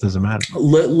Ben, so it doesn't matter.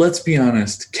 Let's be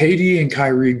honest. KD and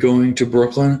Kyrie going to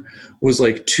Brooklyn was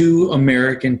like two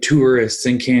American tourists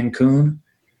in Cancun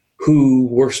who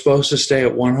were supposed to stay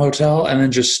at one hotel and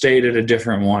then just stayed at a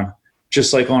different one,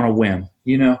 just like on a whim,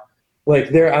 Like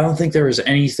I don't think there was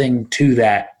anything to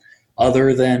that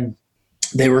other than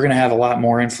they were going to have a lot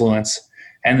more influence,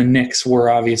 and the Knicks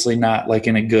were obviously not like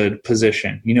in a good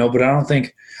position, But I don't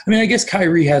think – I guess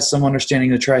Kyrie has some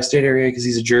understanding of the tri-state area because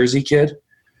he's a Jersey kid.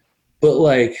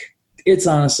 But,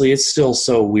 it's still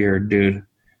so weird, dude.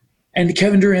 And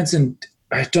Kevin Durant's in –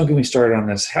 don't get me started on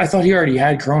this. I thought he already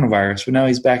had coronavirus, but now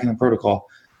he's back in the protocol.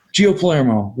 Gio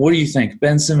Palermo, what do you think?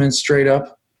 Ben Simmons straight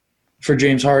up for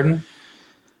James Harden?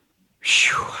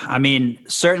 I mean,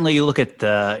 certainly you look at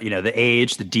the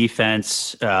age, the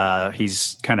defense.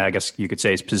 He's kind of, I guess you could say,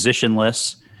 he's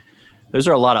positionless. Those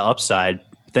are a lot of upside.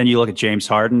 Then you look at James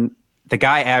Harden. The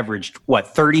guy averaged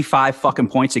 35 fucking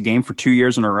points a game for 2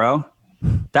 years in a row.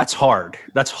 That's hard.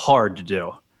 That's hard to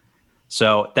do.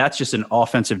 So that's just an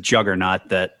offensive juggernaut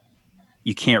that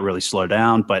you can't really slow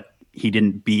down, but he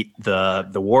didn't beat the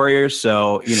Warriors.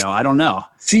 So, I don't know.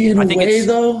 See, in a way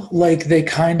though,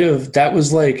 that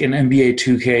was like an NBA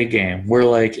 2K game where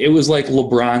it was like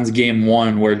LeBron's game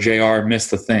 1 where JR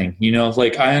missed the thing,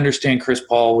 I understand Chris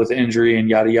Paul with injury and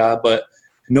yada, yada, but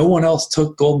no one else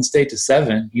took Golden State to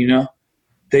 7,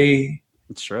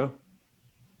 It's true.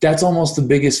 That's almost the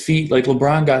biggest feat. Like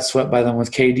LeBron got swept by them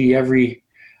with KD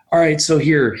all right, so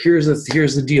here's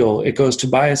the deal. It goes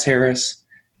Tobias Harris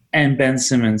and Ben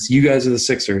Simmons. You guys are the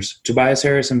Sixers. Tobias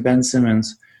Harris and Ben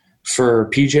Simmons for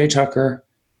PJ Tucker,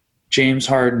 James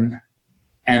Harden,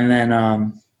 and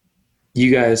then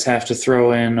you guys have to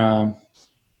throw in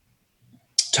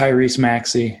Tyrese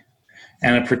Maxey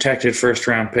and a protected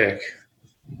first-round pick.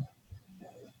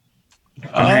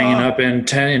 I'm hanging up in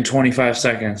 25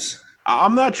 seconds.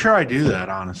 I'm not sure I do that,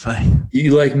 honestly.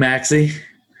 You like Maxey?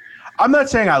 I'm not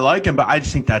saying I like him, but I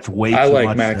just think that's way too much. I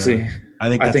like Maxey. I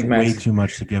think that's way too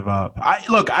much to give up. I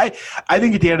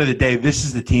think at the end of the day, this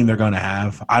is the team they're going to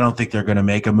have. I don't think they're going to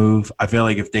make a move. I feel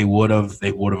like if they would have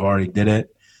already did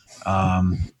it.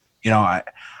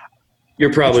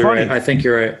 You're probably right. I think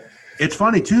you're right. It's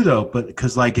funny too, though, but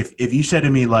because if you said to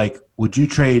me would you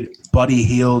trade Buddy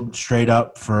Hield straight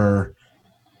up for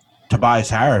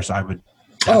Tobias Harris, I would.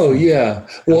 Oh, yeah.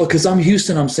 Well, because I'm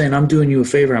Houston, I'm saying I'm doing you a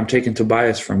favor. I'm taking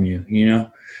Tobias from you,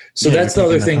 So that's the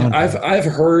other thing. I've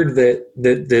heard that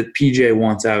PJ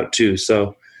wants out too.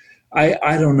 So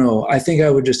I don't know. I think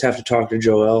I would just have to talk to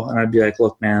Joel, and I'd be like,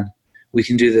 look, man, we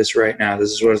can do this right now.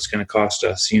 This is what it's going to cost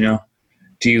us, Do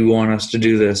you want us to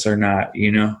do this or not,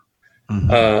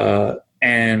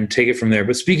 And take it from there.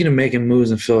 But speaking of making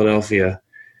moves in Philadelphia,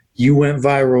 You went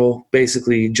viral,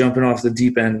 basically jumping off the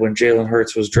deep end when Jalen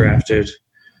Hurts was drafted.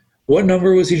 What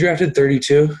number was he drafted?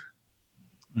 32?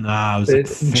 Nah, it was like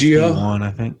 51,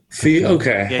 I think.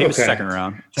 Okay. Yeah, he was second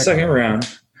round. Second round.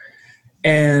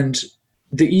 And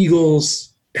the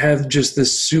Eagles have just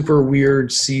this super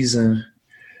weird season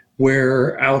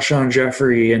where Alshon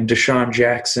Jeffrey and Deshaun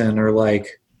Jackson are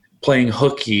like playing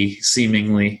hooky,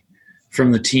 seemingly,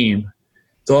 from the team.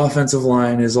 The offensive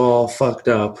line is all fucked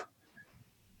up.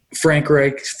 Frank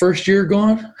Reich, first year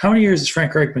gone? How many years has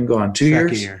Frank Reich been gone? 2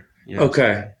 years? Second year. Yes.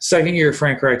 Okay. Second year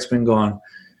Frank Reich's been gone.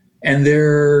 And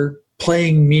they're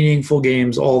playing meaningful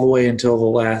games all the way until the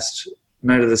last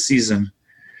night of the season.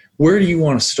 Where do you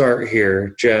want to start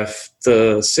here, Jeff?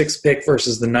 The 6th pick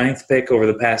versus the 9th pick over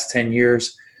the past 10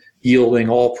 years, yielding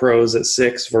all pros at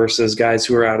 6 versus guys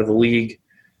who are out of the league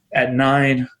at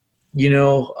 9.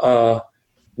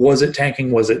 Was it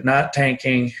tanking? Was it not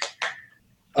tanking?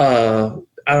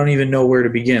 I don't even know where to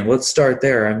begin. Let's start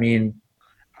there. I mean,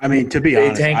 to be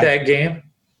honest, they tanked that game.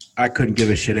 I couldn't give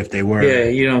a shit if they were. Yeah,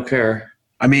 you don't care.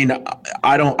 I mean,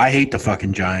 I hate the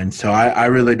fucking Giants, so I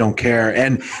really don't care.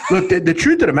 And look, the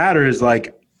truth of the matter is,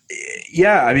 like,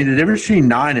 yeah, I mean, the difference between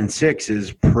 9 and 6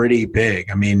 is pretty big.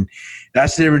 I mean,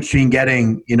 that's the difference between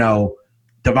getting,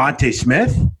 Devontae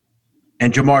Smith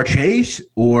and Jamar Chase,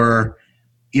 or,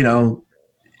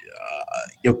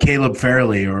 Caleb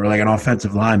Fairley, or like an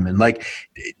offensive lineman. Like,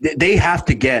 they have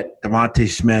to get Devontae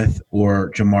Smith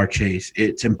or Jamar Chase.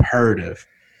 It's imperative.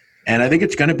 And I think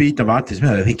it's going to be Devontae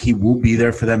Smith. I think he will be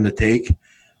there for them to take.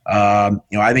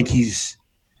 I think he's,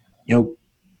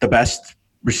 the best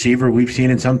receiver we've seen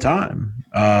in some time.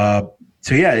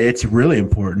 So, yeah, it's really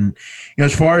important.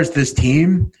 As far as this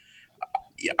team,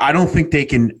 I don't think they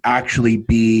can actually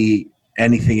be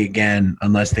anything again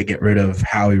unless they get rid of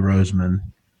Howie Roseman.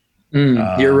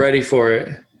 You're ready for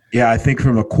it. Yeah, I think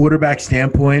from a quarterback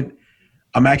standpoint,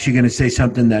 I'm actually going to say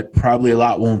something that probably a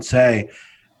lot won't say.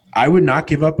 I would not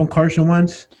give up on Carson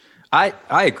Wentz. I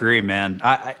agree, man.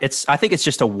 I think it's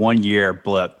just a 1-year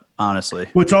blip, honestly.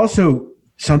 Well, it's also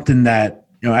something that,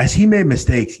 as he made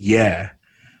mistakes, yeah.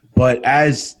 But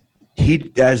as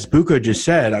Buko just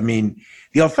said, I mean,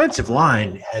 the offensive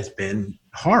line has been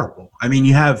horrible. I mean,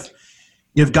 you have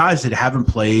guys that haven't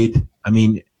played. I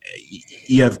mean,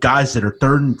 you have guys that are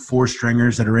 3rd and 4th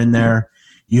stringers that are in there.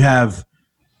 You have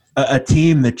a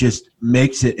team that just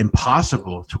makes it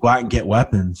impossible to go out and get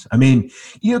weapons. I mean,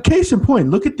 case in point,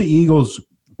 look at the Eagles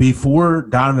before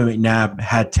Donovan McNabb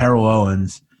had Terrell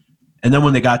Owens, and then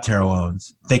when they got Terrell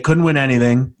Owens, they couldn't win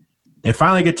anything. They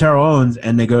finally get Terrell Owens,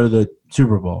 and they go to the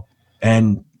Super Bowl,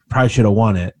 and probably should have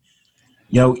won it.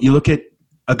 You look at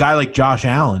a guy like Josh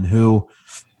Allen, who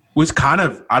was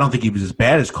I don't think he was as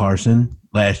bad as Carson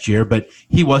last year, but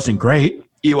he wasn't great.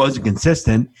 He wasn't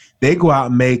consistent. They go out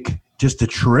and make just a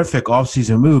terrific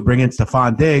offseason move, bring in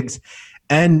Stephon Diggs.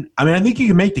 And, I mean, I think you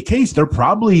can make the case they're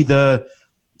probably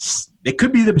it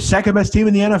could be the second best team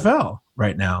in the NFL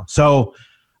right now. So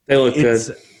they look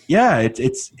good. Yeah,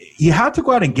 it's you have to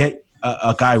go out and get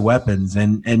a guy weapons.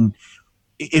 And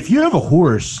if you have a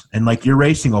horse and, like, you're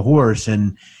racing a horse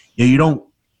and you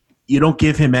don't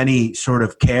give him any sort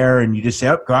of care and you just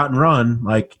say, go out and run,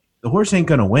 like, the horse ain't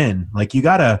going to win. Like, you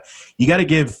gotta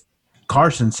give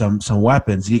Carson some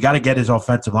weapons. You got to get his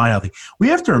offensive line healthy. We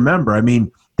have to remember, I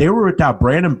mean, they were without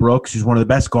Brandon Brooks, who's one of the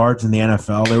best guards in the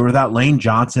NFL. They were without Lane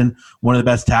Johnson, one of the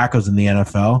best tackles in the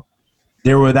NFL.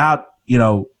 They were without,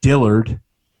 Dillard.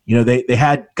 They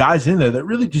had guys in there that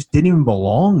really just didn't even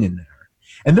belong in there.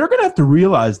 And they're going to have to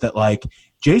realize that, like,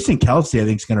 Jason Kelce, I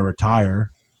think, is going to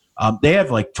retire. They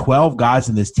have, like, 12 guys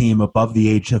in this team above the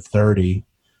age of 30.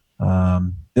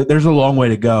 There's a long way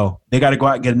to go. They got to go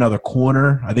out and get another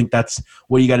corner. I think that's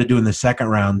what you got to do in the second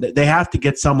round. They have to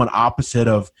get someone opposite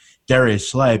of Darius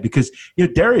Slay because,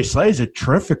 Darius Slay is a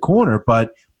terrific corner,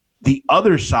 but the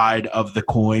other side of the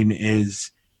coin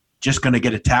is just going to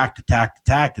get attacked,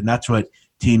 and that's what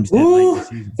teams did late this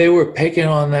season. They were picking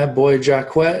on that boy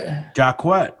Jacquet.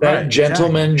 That right,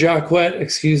 gentleman exactly. Jacquet,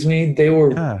 excuse me. They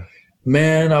were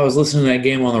man, I was listening to that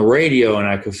game on the radio and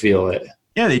I could feel it.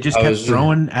 Yeah, they just kept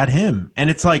throwing at him. And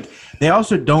it's like they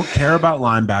also don't care about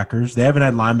linebackers. They haven't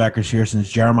had linebackers here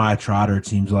since Jeremiah Trotter, it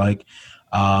seems like.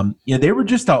 They were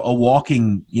just a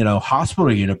walking,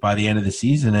 hospital unit by the end of the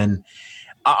season. And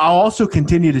I'll also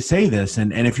continue to say this,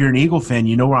 and if you're an Eagle fan,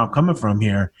 you know where I'm coming from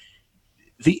here.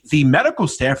 The medical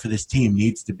staff for this team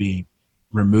needs to be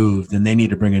removed, and they need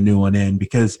to bring a new one in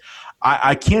because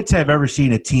I can't say I've ever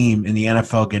seen a team in the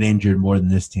NFL get injured more than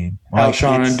this team.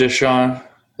 Alshon and Deshaun.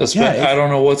 I don't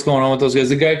know what's going on with those guys.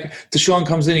 The guy, Deshaun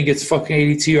comes in, he gets fucking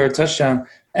 82-yard touchdown,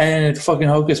 and fucking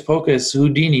hocus pocus,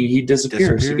 Houdini, he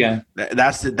disappears again.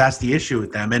 That's the issue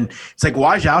with them. And it's like,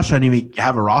 why does Alshon even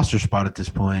have a roster spot at this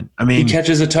point? I mean, he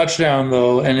catches a touchdown,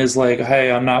 though, and is like,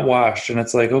 hey, I'm not washed. And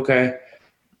it's like, okay.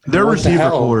 Their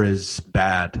receiver core is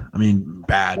bad. I mean,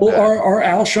 bad. Well, our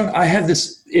Alshon, I have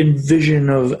this envision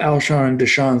of Alshon and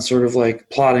Deshaun sort of like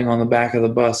plotting on the back of the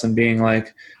bus and being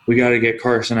like, we got to get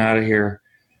Carson out of here.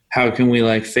 How can we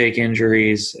like fake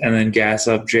injuries and then gas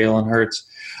up Jalen Hurts?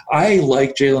 I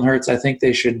like Jalen Hurts. I think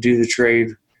they should do the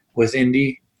trade with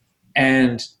Indy,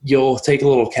 and you'll take a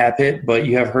little cap hit, but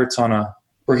you have Hurts on a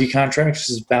rookie contract,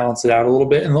 just balance it out a little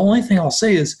bit. And the only thing I'll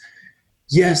say is,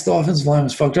 yes, the offensive line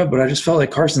was fucked up, but I just felt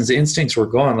like Carson's instincts were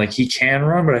gone. Like, he can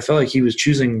run, but I felt like he was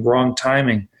choosing wrong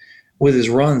timing with his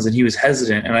runs, and he was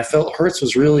hesitant. And I felt Hurts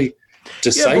was really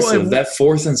decisive. That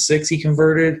 4th and 6 he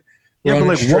converted. Yeah, but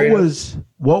like,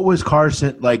 what was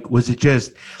Carson like? Was it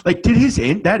just like,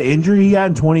 did that injury he had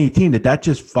in 2018, did that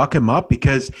just fuck him up?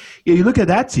 Because you look at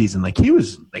that season, like, he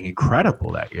was like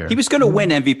incredible that year. He was going to win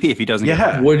MVP if he doesn't.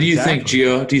 Yeah. What do you think,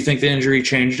 Gio? Do you think the injury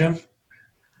changed him?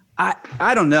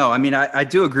 I don't know. I mean, I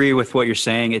do agree with what you're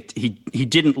saying. He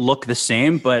didn't look the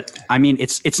same, but I mean,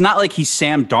 it's not like he's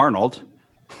Sam Darnold.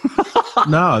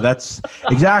 No, that's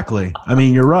exactly. I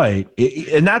mean, you're right,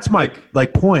 and that's my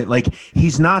point. Like,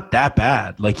 he's not that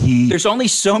bad. Like, there's only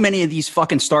so many of these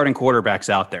fucking starting quarterbacks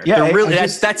out there. Yeah, really,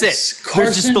 that's it. Carson,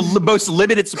 there's just the most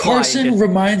limited supply. Carson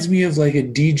reminds me of like a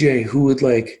DJ who would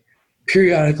like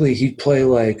periodically he'd play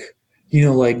like, you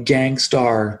know, like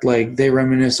Gangstar, like They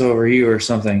Reminisce Over You or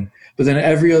something. But then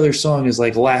every other song is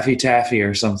like Laffy Taffy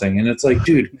or something, and it's like,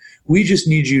 dude, we just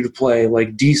need you to play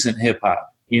like decent hip hop.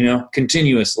 You know,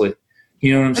 continuously.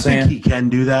 You know what I'm saying? I think he can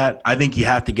do that. I think you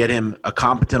have to get him a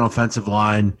competent offensive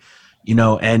line, you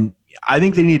know, and I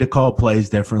think they need to call plays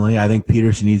differently. I think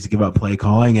Peterson needs to give up play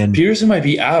calling. And Peterson might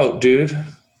be out, dude.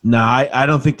 No, I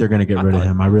don't think they're going to get rid of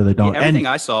him. I really don't. Everything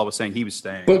I saw was saying he was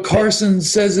staying. But Carson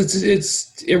says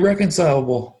it's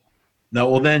irreconcilable. No,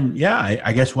 well then, yeah,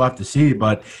 I guess we'll have to see.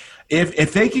 But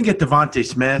if they can get Devontae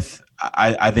Smith,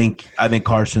 I think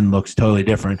Carson looks totally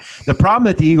different. The problem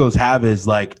that the Eagles have is,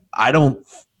 like, I don't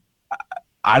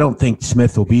think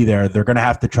Smith will be there. They're going to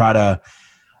have to try to.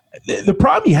 The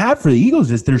problem you have for the Eagles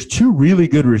is there's 2 really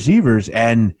good receivers,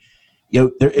 and you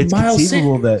know it's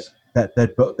conceivable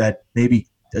that maybe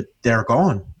they're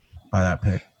gone by that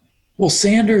pick. Well,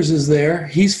 Sanders is there.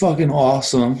 He's fucking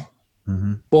awesome.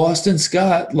 Mm-hmm. Boston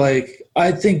Scott, like,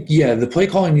 I think, the play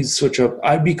calling needs to switch up.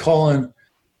 I'd be calling.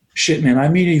 Shit, man, I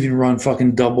may even run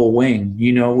fucking double wing,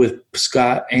 you know, with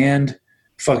Scott and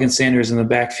fucking Sanders in the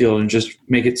backfield and just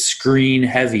make it screen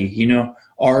heavy, you know,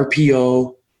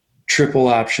 RPO, triple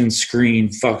option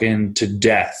screen fucking to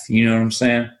death. You know what I'm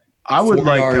saying? I would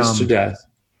 4 yards to death.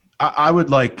 I would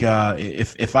like,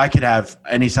 if I could have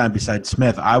any sign besides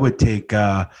Smith, I would take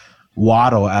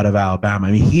Waddle out of Alabama.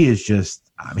 I mean, he is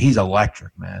just, he's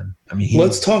electric, man. I mean,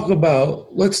 let's talk about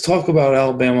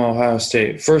Alabama, Ohio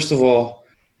State. First of all,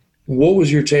 what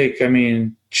was your take? I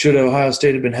mean, should Ohio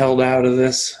State have been held out of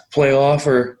this playoff,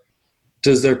 or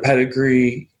does their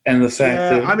pedigree and the fact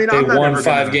that they won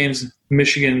 5 games,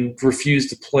 Michigan refused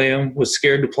to play them, was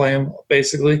scared to play them,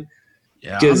 basically,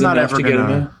 gives enough to get them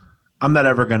in? I'm not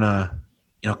ever gonna,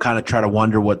 you know, kind of try to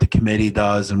wonder what the committee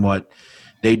does and what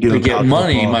they do. They get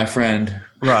money, football, my friend.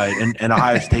 Right, and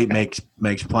Ohio State makes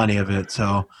plenty of it,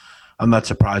 so I'm not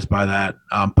surprised by that.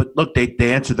 But look, they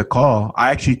answered the call. I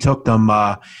actually took them.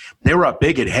 They were up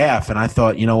big at half, and I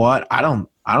thought, you know what? I don't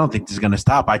think this is going to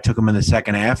stop. I took them in the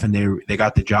second half, and they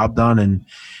got the job done, and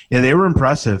they were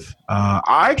impressive.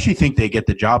 I actually think they get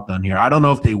the job done here. I don't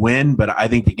know if they win, but I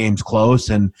think the game's close,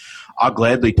 and I'll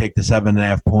gladly take the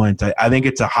 7.5 points. I think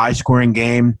it's a high-scoring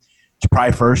game. It's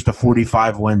probably first to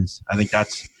 45 wins. I think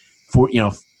that's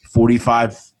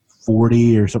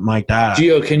 45-40 or something like that.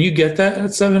 Gio, can you get that at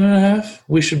 7.5?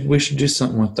 We should do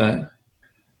something with that.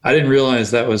 I didn't realize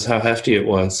that was how hefty it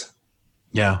was.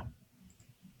 Yeah.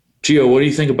 Gio, what do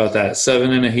you think about that?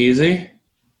 7 and a heezy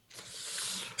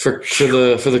for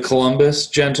the Columbus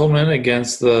gentleman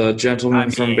against the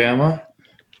gentleman from Bama?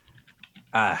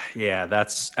 Yeah,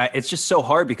 that's it's just so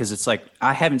hard because it's like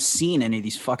I haven't seen any of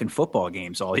these fucking football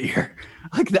games all year.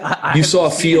 Like you saw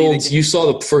Fields, you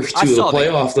saw the first 2 of the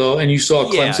playoff though, and you saw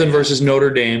Clemson versus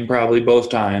Notre Dame probably both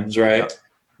times, right?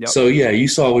 Yep. So you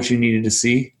saw what you needed to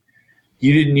see.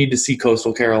 You didn't need to see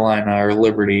Coastal Carolina or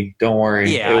Liberty. Don't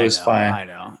worry, it was fine. I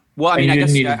know. Well, I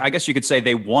mean, I guess you could say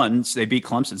they won. So they beat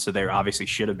Clemson, so they obviously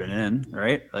should have been in,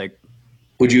 right? Like,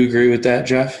 would you agree with that,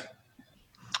 Jeff?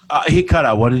 He cut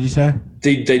out. What did you say?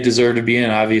 They deserve to be in,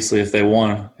 obviously, if they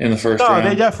won in the first round. No,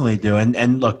 they definitely do.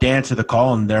 And look, they answered the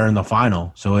call, and they're in the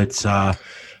final. So it's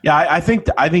I think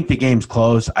the game's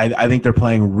close. I think they're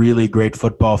playing really great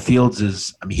football. Fields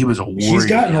is, he was a warrior. He's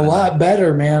gotten a lot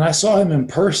better, man. I saw him in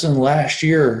person last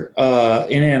year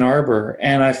in Ann Arbor,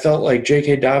 and I felt like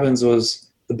J.K. Dobbins was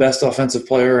the best offensive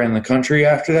player in the country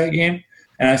after that game.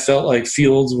 And I felt like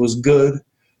Fields was good,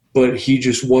 but he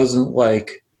just wasn't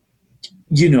like,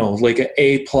 like an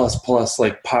A++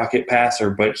 like pocket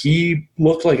passer. But he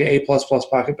looked like an A++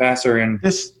 pocket passer in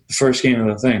the first game of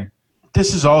the thing.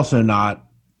 This is also not,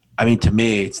 to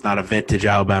me, it's not a vintage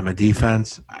Alabama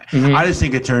defense. Mm-hmm. I just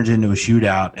think it turns into a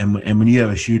shootout. And when you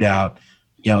have a shootout,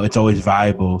 it's always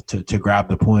valuable to grab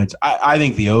the points. I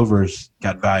think the overs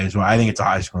got value as well. I think it's a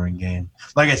high-scoring game.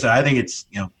 Like I said, I think it's,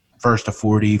 first to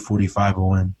 40, 45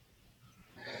 will win.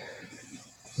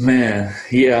 Man,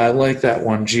 yeah, I like that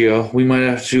one, Gio. We might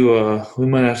have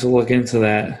to look into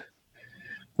that.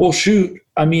 Well, shoot.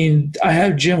 I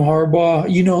have Jim Harbaugh.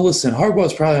 Listen,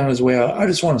 Harbaugh's probably on his way out. I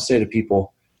just want to say to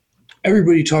people,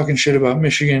 everybody talking shit about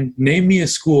Michigan, name me a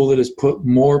school that has put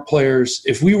more players.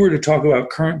 If we were to talk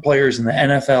about current players in the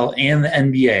NFL and the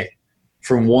NBA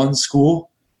from one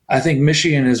school, I think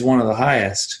Michigan is one of the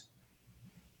highest.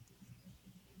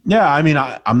 Yeah,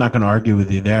 I'm not going to argue with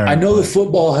you there. I know the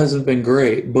football hasn't been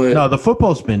great, but no, the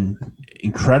football's been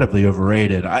incredibly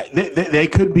overrated. They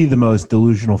could be the most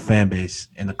delusional fan base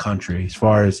in the country. As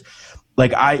far as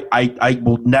I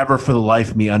will never for the life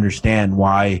of me understand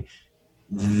why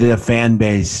the fan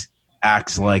base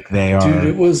acts like they are.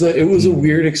 Dude, it was a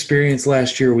weird experience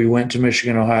last year. We went to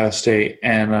Michigan, Ohio State,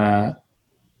 and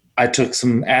I took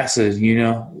some acid,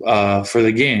 for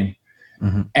the game.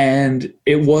 Mm-hmm. And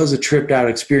it was a tripped out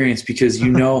experience because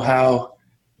how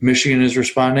Michigan is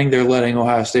responding. They're letting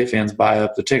Ohio State fans buy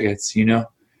up the tickets,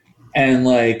 and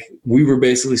we were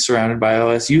basically surrounded by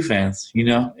OSU fans,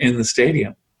 in the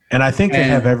stadium. And I think they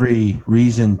have every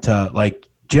reason to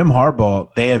Jim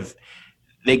Harbaugh.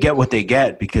 They get what they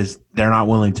get because they're not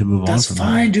willing to move on. That's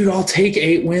fine, dude. I'll take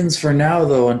 8 wins for now,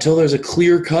 though, until there's a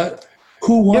clear cut.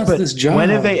 Who wants this job? When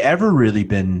have they ever really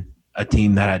been a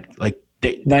team that had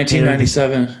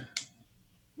 1997.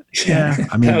 Yeah,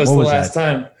 that was the last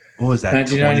time. What was that?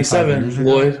 1997.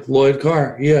 Lloyd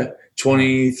Carr. Yeah,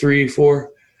 23-4.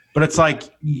 But it's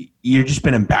you've just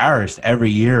been embarrassed every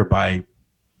year by,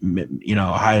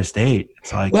 Ohio State.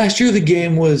 It's last year the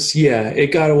game was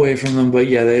it got away from them, but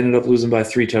they ended up losing by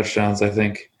 3 touchdowns. I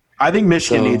think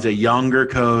Michigan needs a younger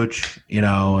coach,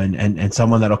 and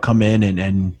someone that'll come in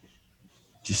and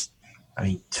just.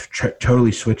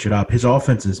 Totally switch it up. His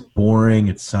offense is boring.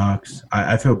 It sucks.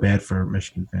 I feel bad for a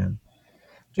Michigan fan.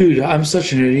 Dude, I'm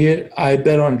such an idiot. I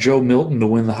bet on Joe Milton to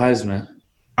win the Heisman.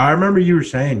 I remember you were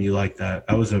saying you liked that.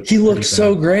 He looked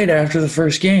so great after the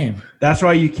first game. That's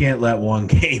why you can't let one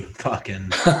game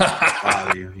fucking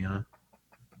bother you,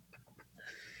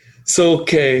 So,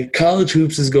 okay, college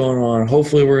hoops is going on.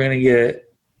 Hopefully we're going to get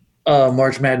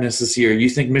March Madness this year. You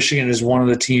think Michigan is one of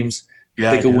the teams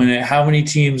that could win it? How many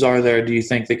teams are there do you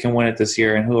think that can win it this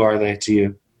year, and who are they to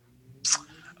you?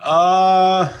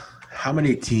 How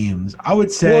many teams? I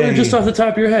would say. Well, just off the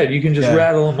top of your head, you can just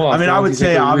rattle them off. I would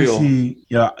say obviously,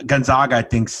 Gonzaga I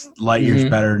think's light years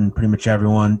better than pretty much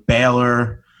everyone.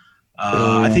 Baylor,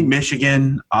 I think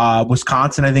Michigan,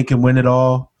 Wisconsin, I think can win it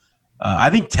all.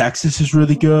 I think Texas is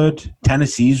really good.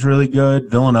 Tennessee's really good.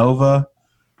 Villanova.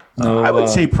 I would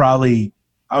say probably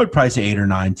 8 or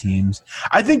 9 teams.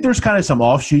 I think there's kind of some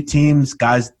offshoot teams,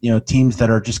 guys, teams that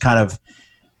are just kind of,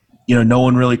 no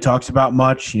one really talks about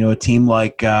much. A team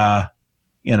like, I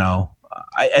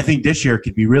think this year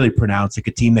could be really pronounced, like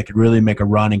a team that could really make a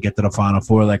run and get to the Final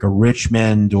Four, like a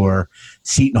Richmond or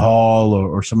Seton Hall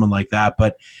or someone like that.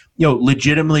 But,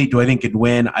 legitimately, do I think it'd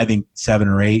win? I think 7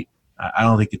 or 8. I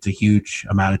don't think it's a huge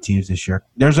amount of teams this year.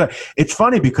 It's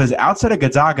funny because outside of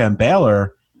Gonzaga and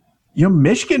Baylor,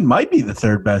 Michigan might be the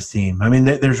 3rd best team.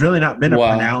 There's really not been a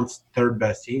pronounced 3rd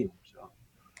best team. So.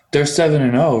 They're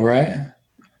 7-0, right?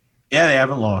 Yeah, they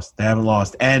haven't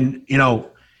lost. And,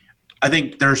 I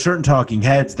think there are certain talking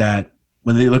heads that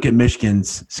when they look at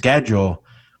Michigan's schedule,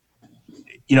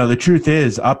 the truth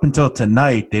is up until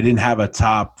tonight, they didn't have a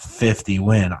top 50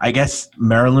 win. I guess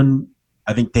Maryland,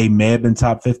 I think they may have been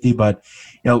top 50, but,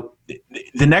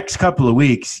 the next couple of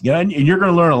weeks, and you're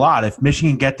going to learn a lot. If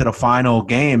Michigan get to the final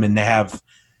game and they have,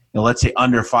 let's say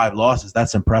under 5 losses,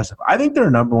 that's impressive. I think they're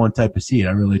a number 1 type of seed.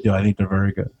 I really do. I think they're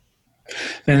very good.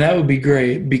 And that would be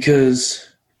great because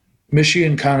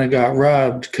Michigan kind of got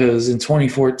robbed because in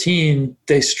 2014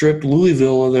 they stripped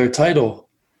Louisville of their title.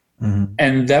 Mm-hmm.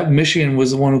 And that Michigan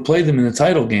was the one who played them in the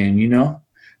title game,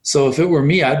 So if it were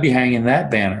me, I'd be hanging that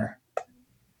banner.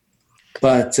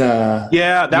 But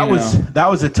yeah, that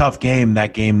was a tough game.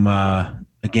 That game,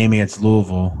 the game against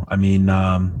Louisville. I mean,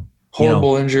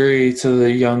 horrible injury to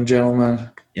the young gentleman.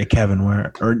 Yeah, Kevin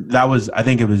Ware. Or that was. I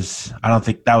think it was. I don't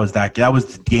think that was that. That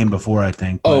was the game before, I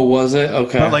think. But, was it?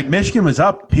 Okay. But like Michigan was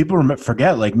up. People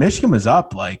forget. Like Michigan was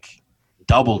up like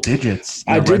double digits.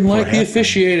 I didn't like the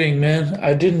officiating, man.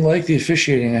 I didn't like the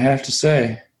officiating. I have to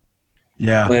say.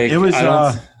 Yeah, like, it was.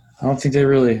 I don't think they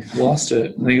really lost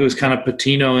it. I think it was kind of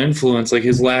Patino influence, like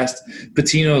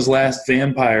Patino's last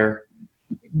vampire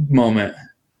moment.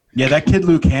 Yeah, that kid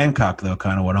Luke Hancock though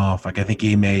kind of went off. Like I think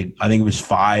it was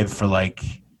 5 for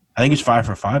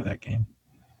 5 that game.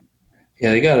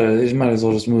 Yeah, they might as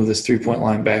well just move this 3-point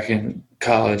line back in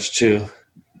college too.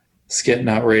 It's getting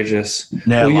outrageous.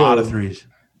 Yeah, a lot of threes.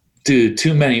 Dude,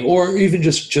 too many. Or even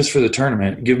just for the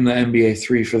tournament. Give them the NBA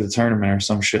 3 for the tournament or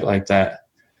some shit like that.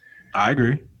 I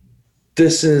agree.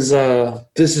 This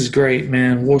is great,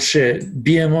 man. Well, shit.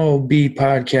 BMOB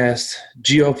podcast.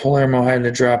 Gio Palermo had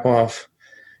to drop off.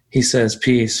 He says,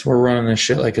 peace. We're running this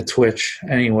shit like a Twitch.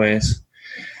 Anyways.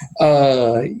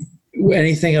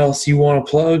 Anything else you want to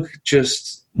plug?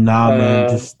 Just man.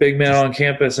 Just, big man on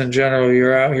campus in general.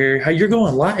 You're out here. You're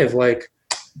going live like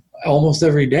almost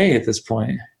every day at this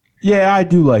point. Yeah, I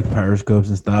do like Periscopes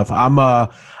and stuff. I'm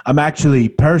actually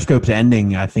Periscope's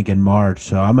ending, I think, in March,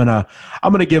 so I'm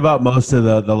gonna give up most of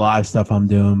the live stuff I'm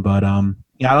doing. But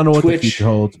yeah, I don't know what Twitch, the future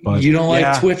holds. But you don't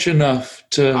like Twitch enough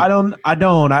to. I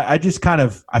don't. I just kind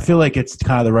of I feel like it's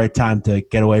kind of the right time to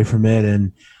get away from it,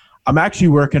 and I'm actually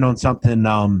working on something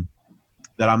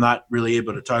that I'm not really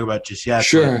able to talk about just yet.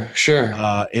 Sure.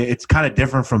 It's kind of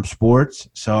different from sports,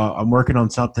 so I'm working on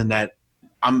something that.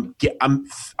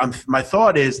 My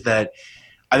thought is that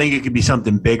I think it could be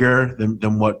something bigger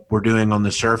than what we're doing on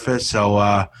the surface. So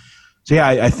yeah,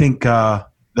 I think the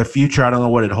future, I don't know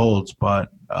what it holds, but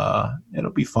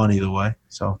it'll be fun either way.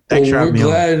 So thanks for having me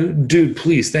on. Dude,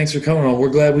 please, thanks for coming on. We're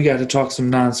glad we got to talk some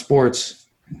non-sports.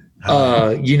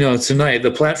 Tonight,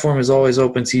 the platform is always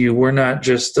open to you. We're not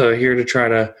just here to try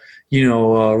to,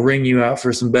 ring you out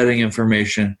for some betting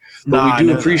information. But we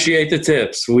do appreciate the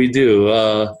tips. We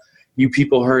do. You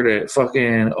people heard it.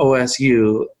 Fucking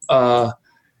OSU.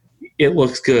 It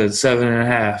looks good.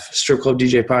 7.5. Strip Club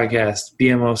DJ Podcast.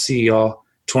 BMOC, y'all.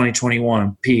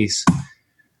 2021. Peace.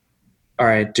 All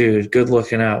right, dude. Good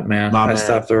looking out, man. I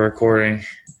stopped the recording.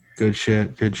 Good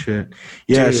shit.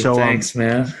 Yeah, dude, so thanks,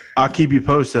 man. I'll keep you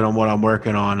posted on what I'm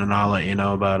working on, and I'll let you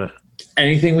know about it.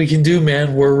 Anything we can do,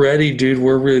 man. We're ready, dude.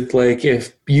 We're like,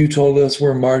 if you told us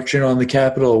we're marching on the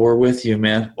Capitol, we're with you,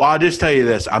 man. Well, I'll just tell you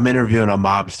this. I'm interviewing a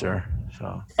mobster.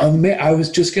 So I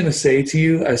was just going to say to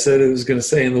you, I said it was going to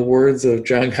say in the words of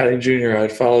John Gotti Jr.,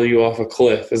 I'd follow you off a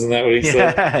cliff. Isn't that what he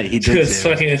said? Yeah, he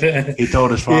did. He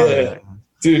told his father that.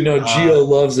 Dude, no, Gio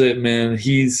loves it, man.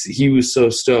 He was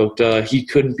so stoked. He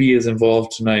couldn't be as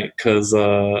involved tonight because,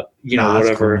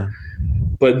 whatever. Cool.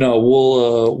 But no,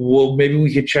 we'll maybe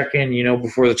we could check in,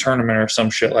 before the tournament or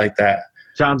some shit like that.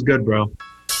 Sounds good, bro. Me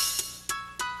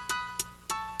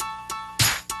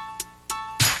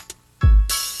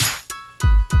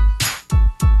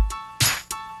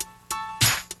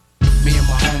and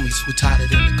my homies, we tied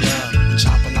it in the club. We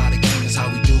chop a lot of games,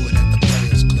 how we do it at the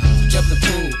Players Club. Jump in the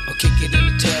pool or kick it in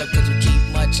the tub, cause we keep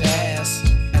much ass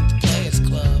at the Players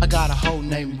Club. I got a hoe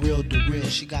named Real DeReal,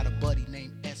 she got a buddy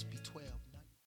named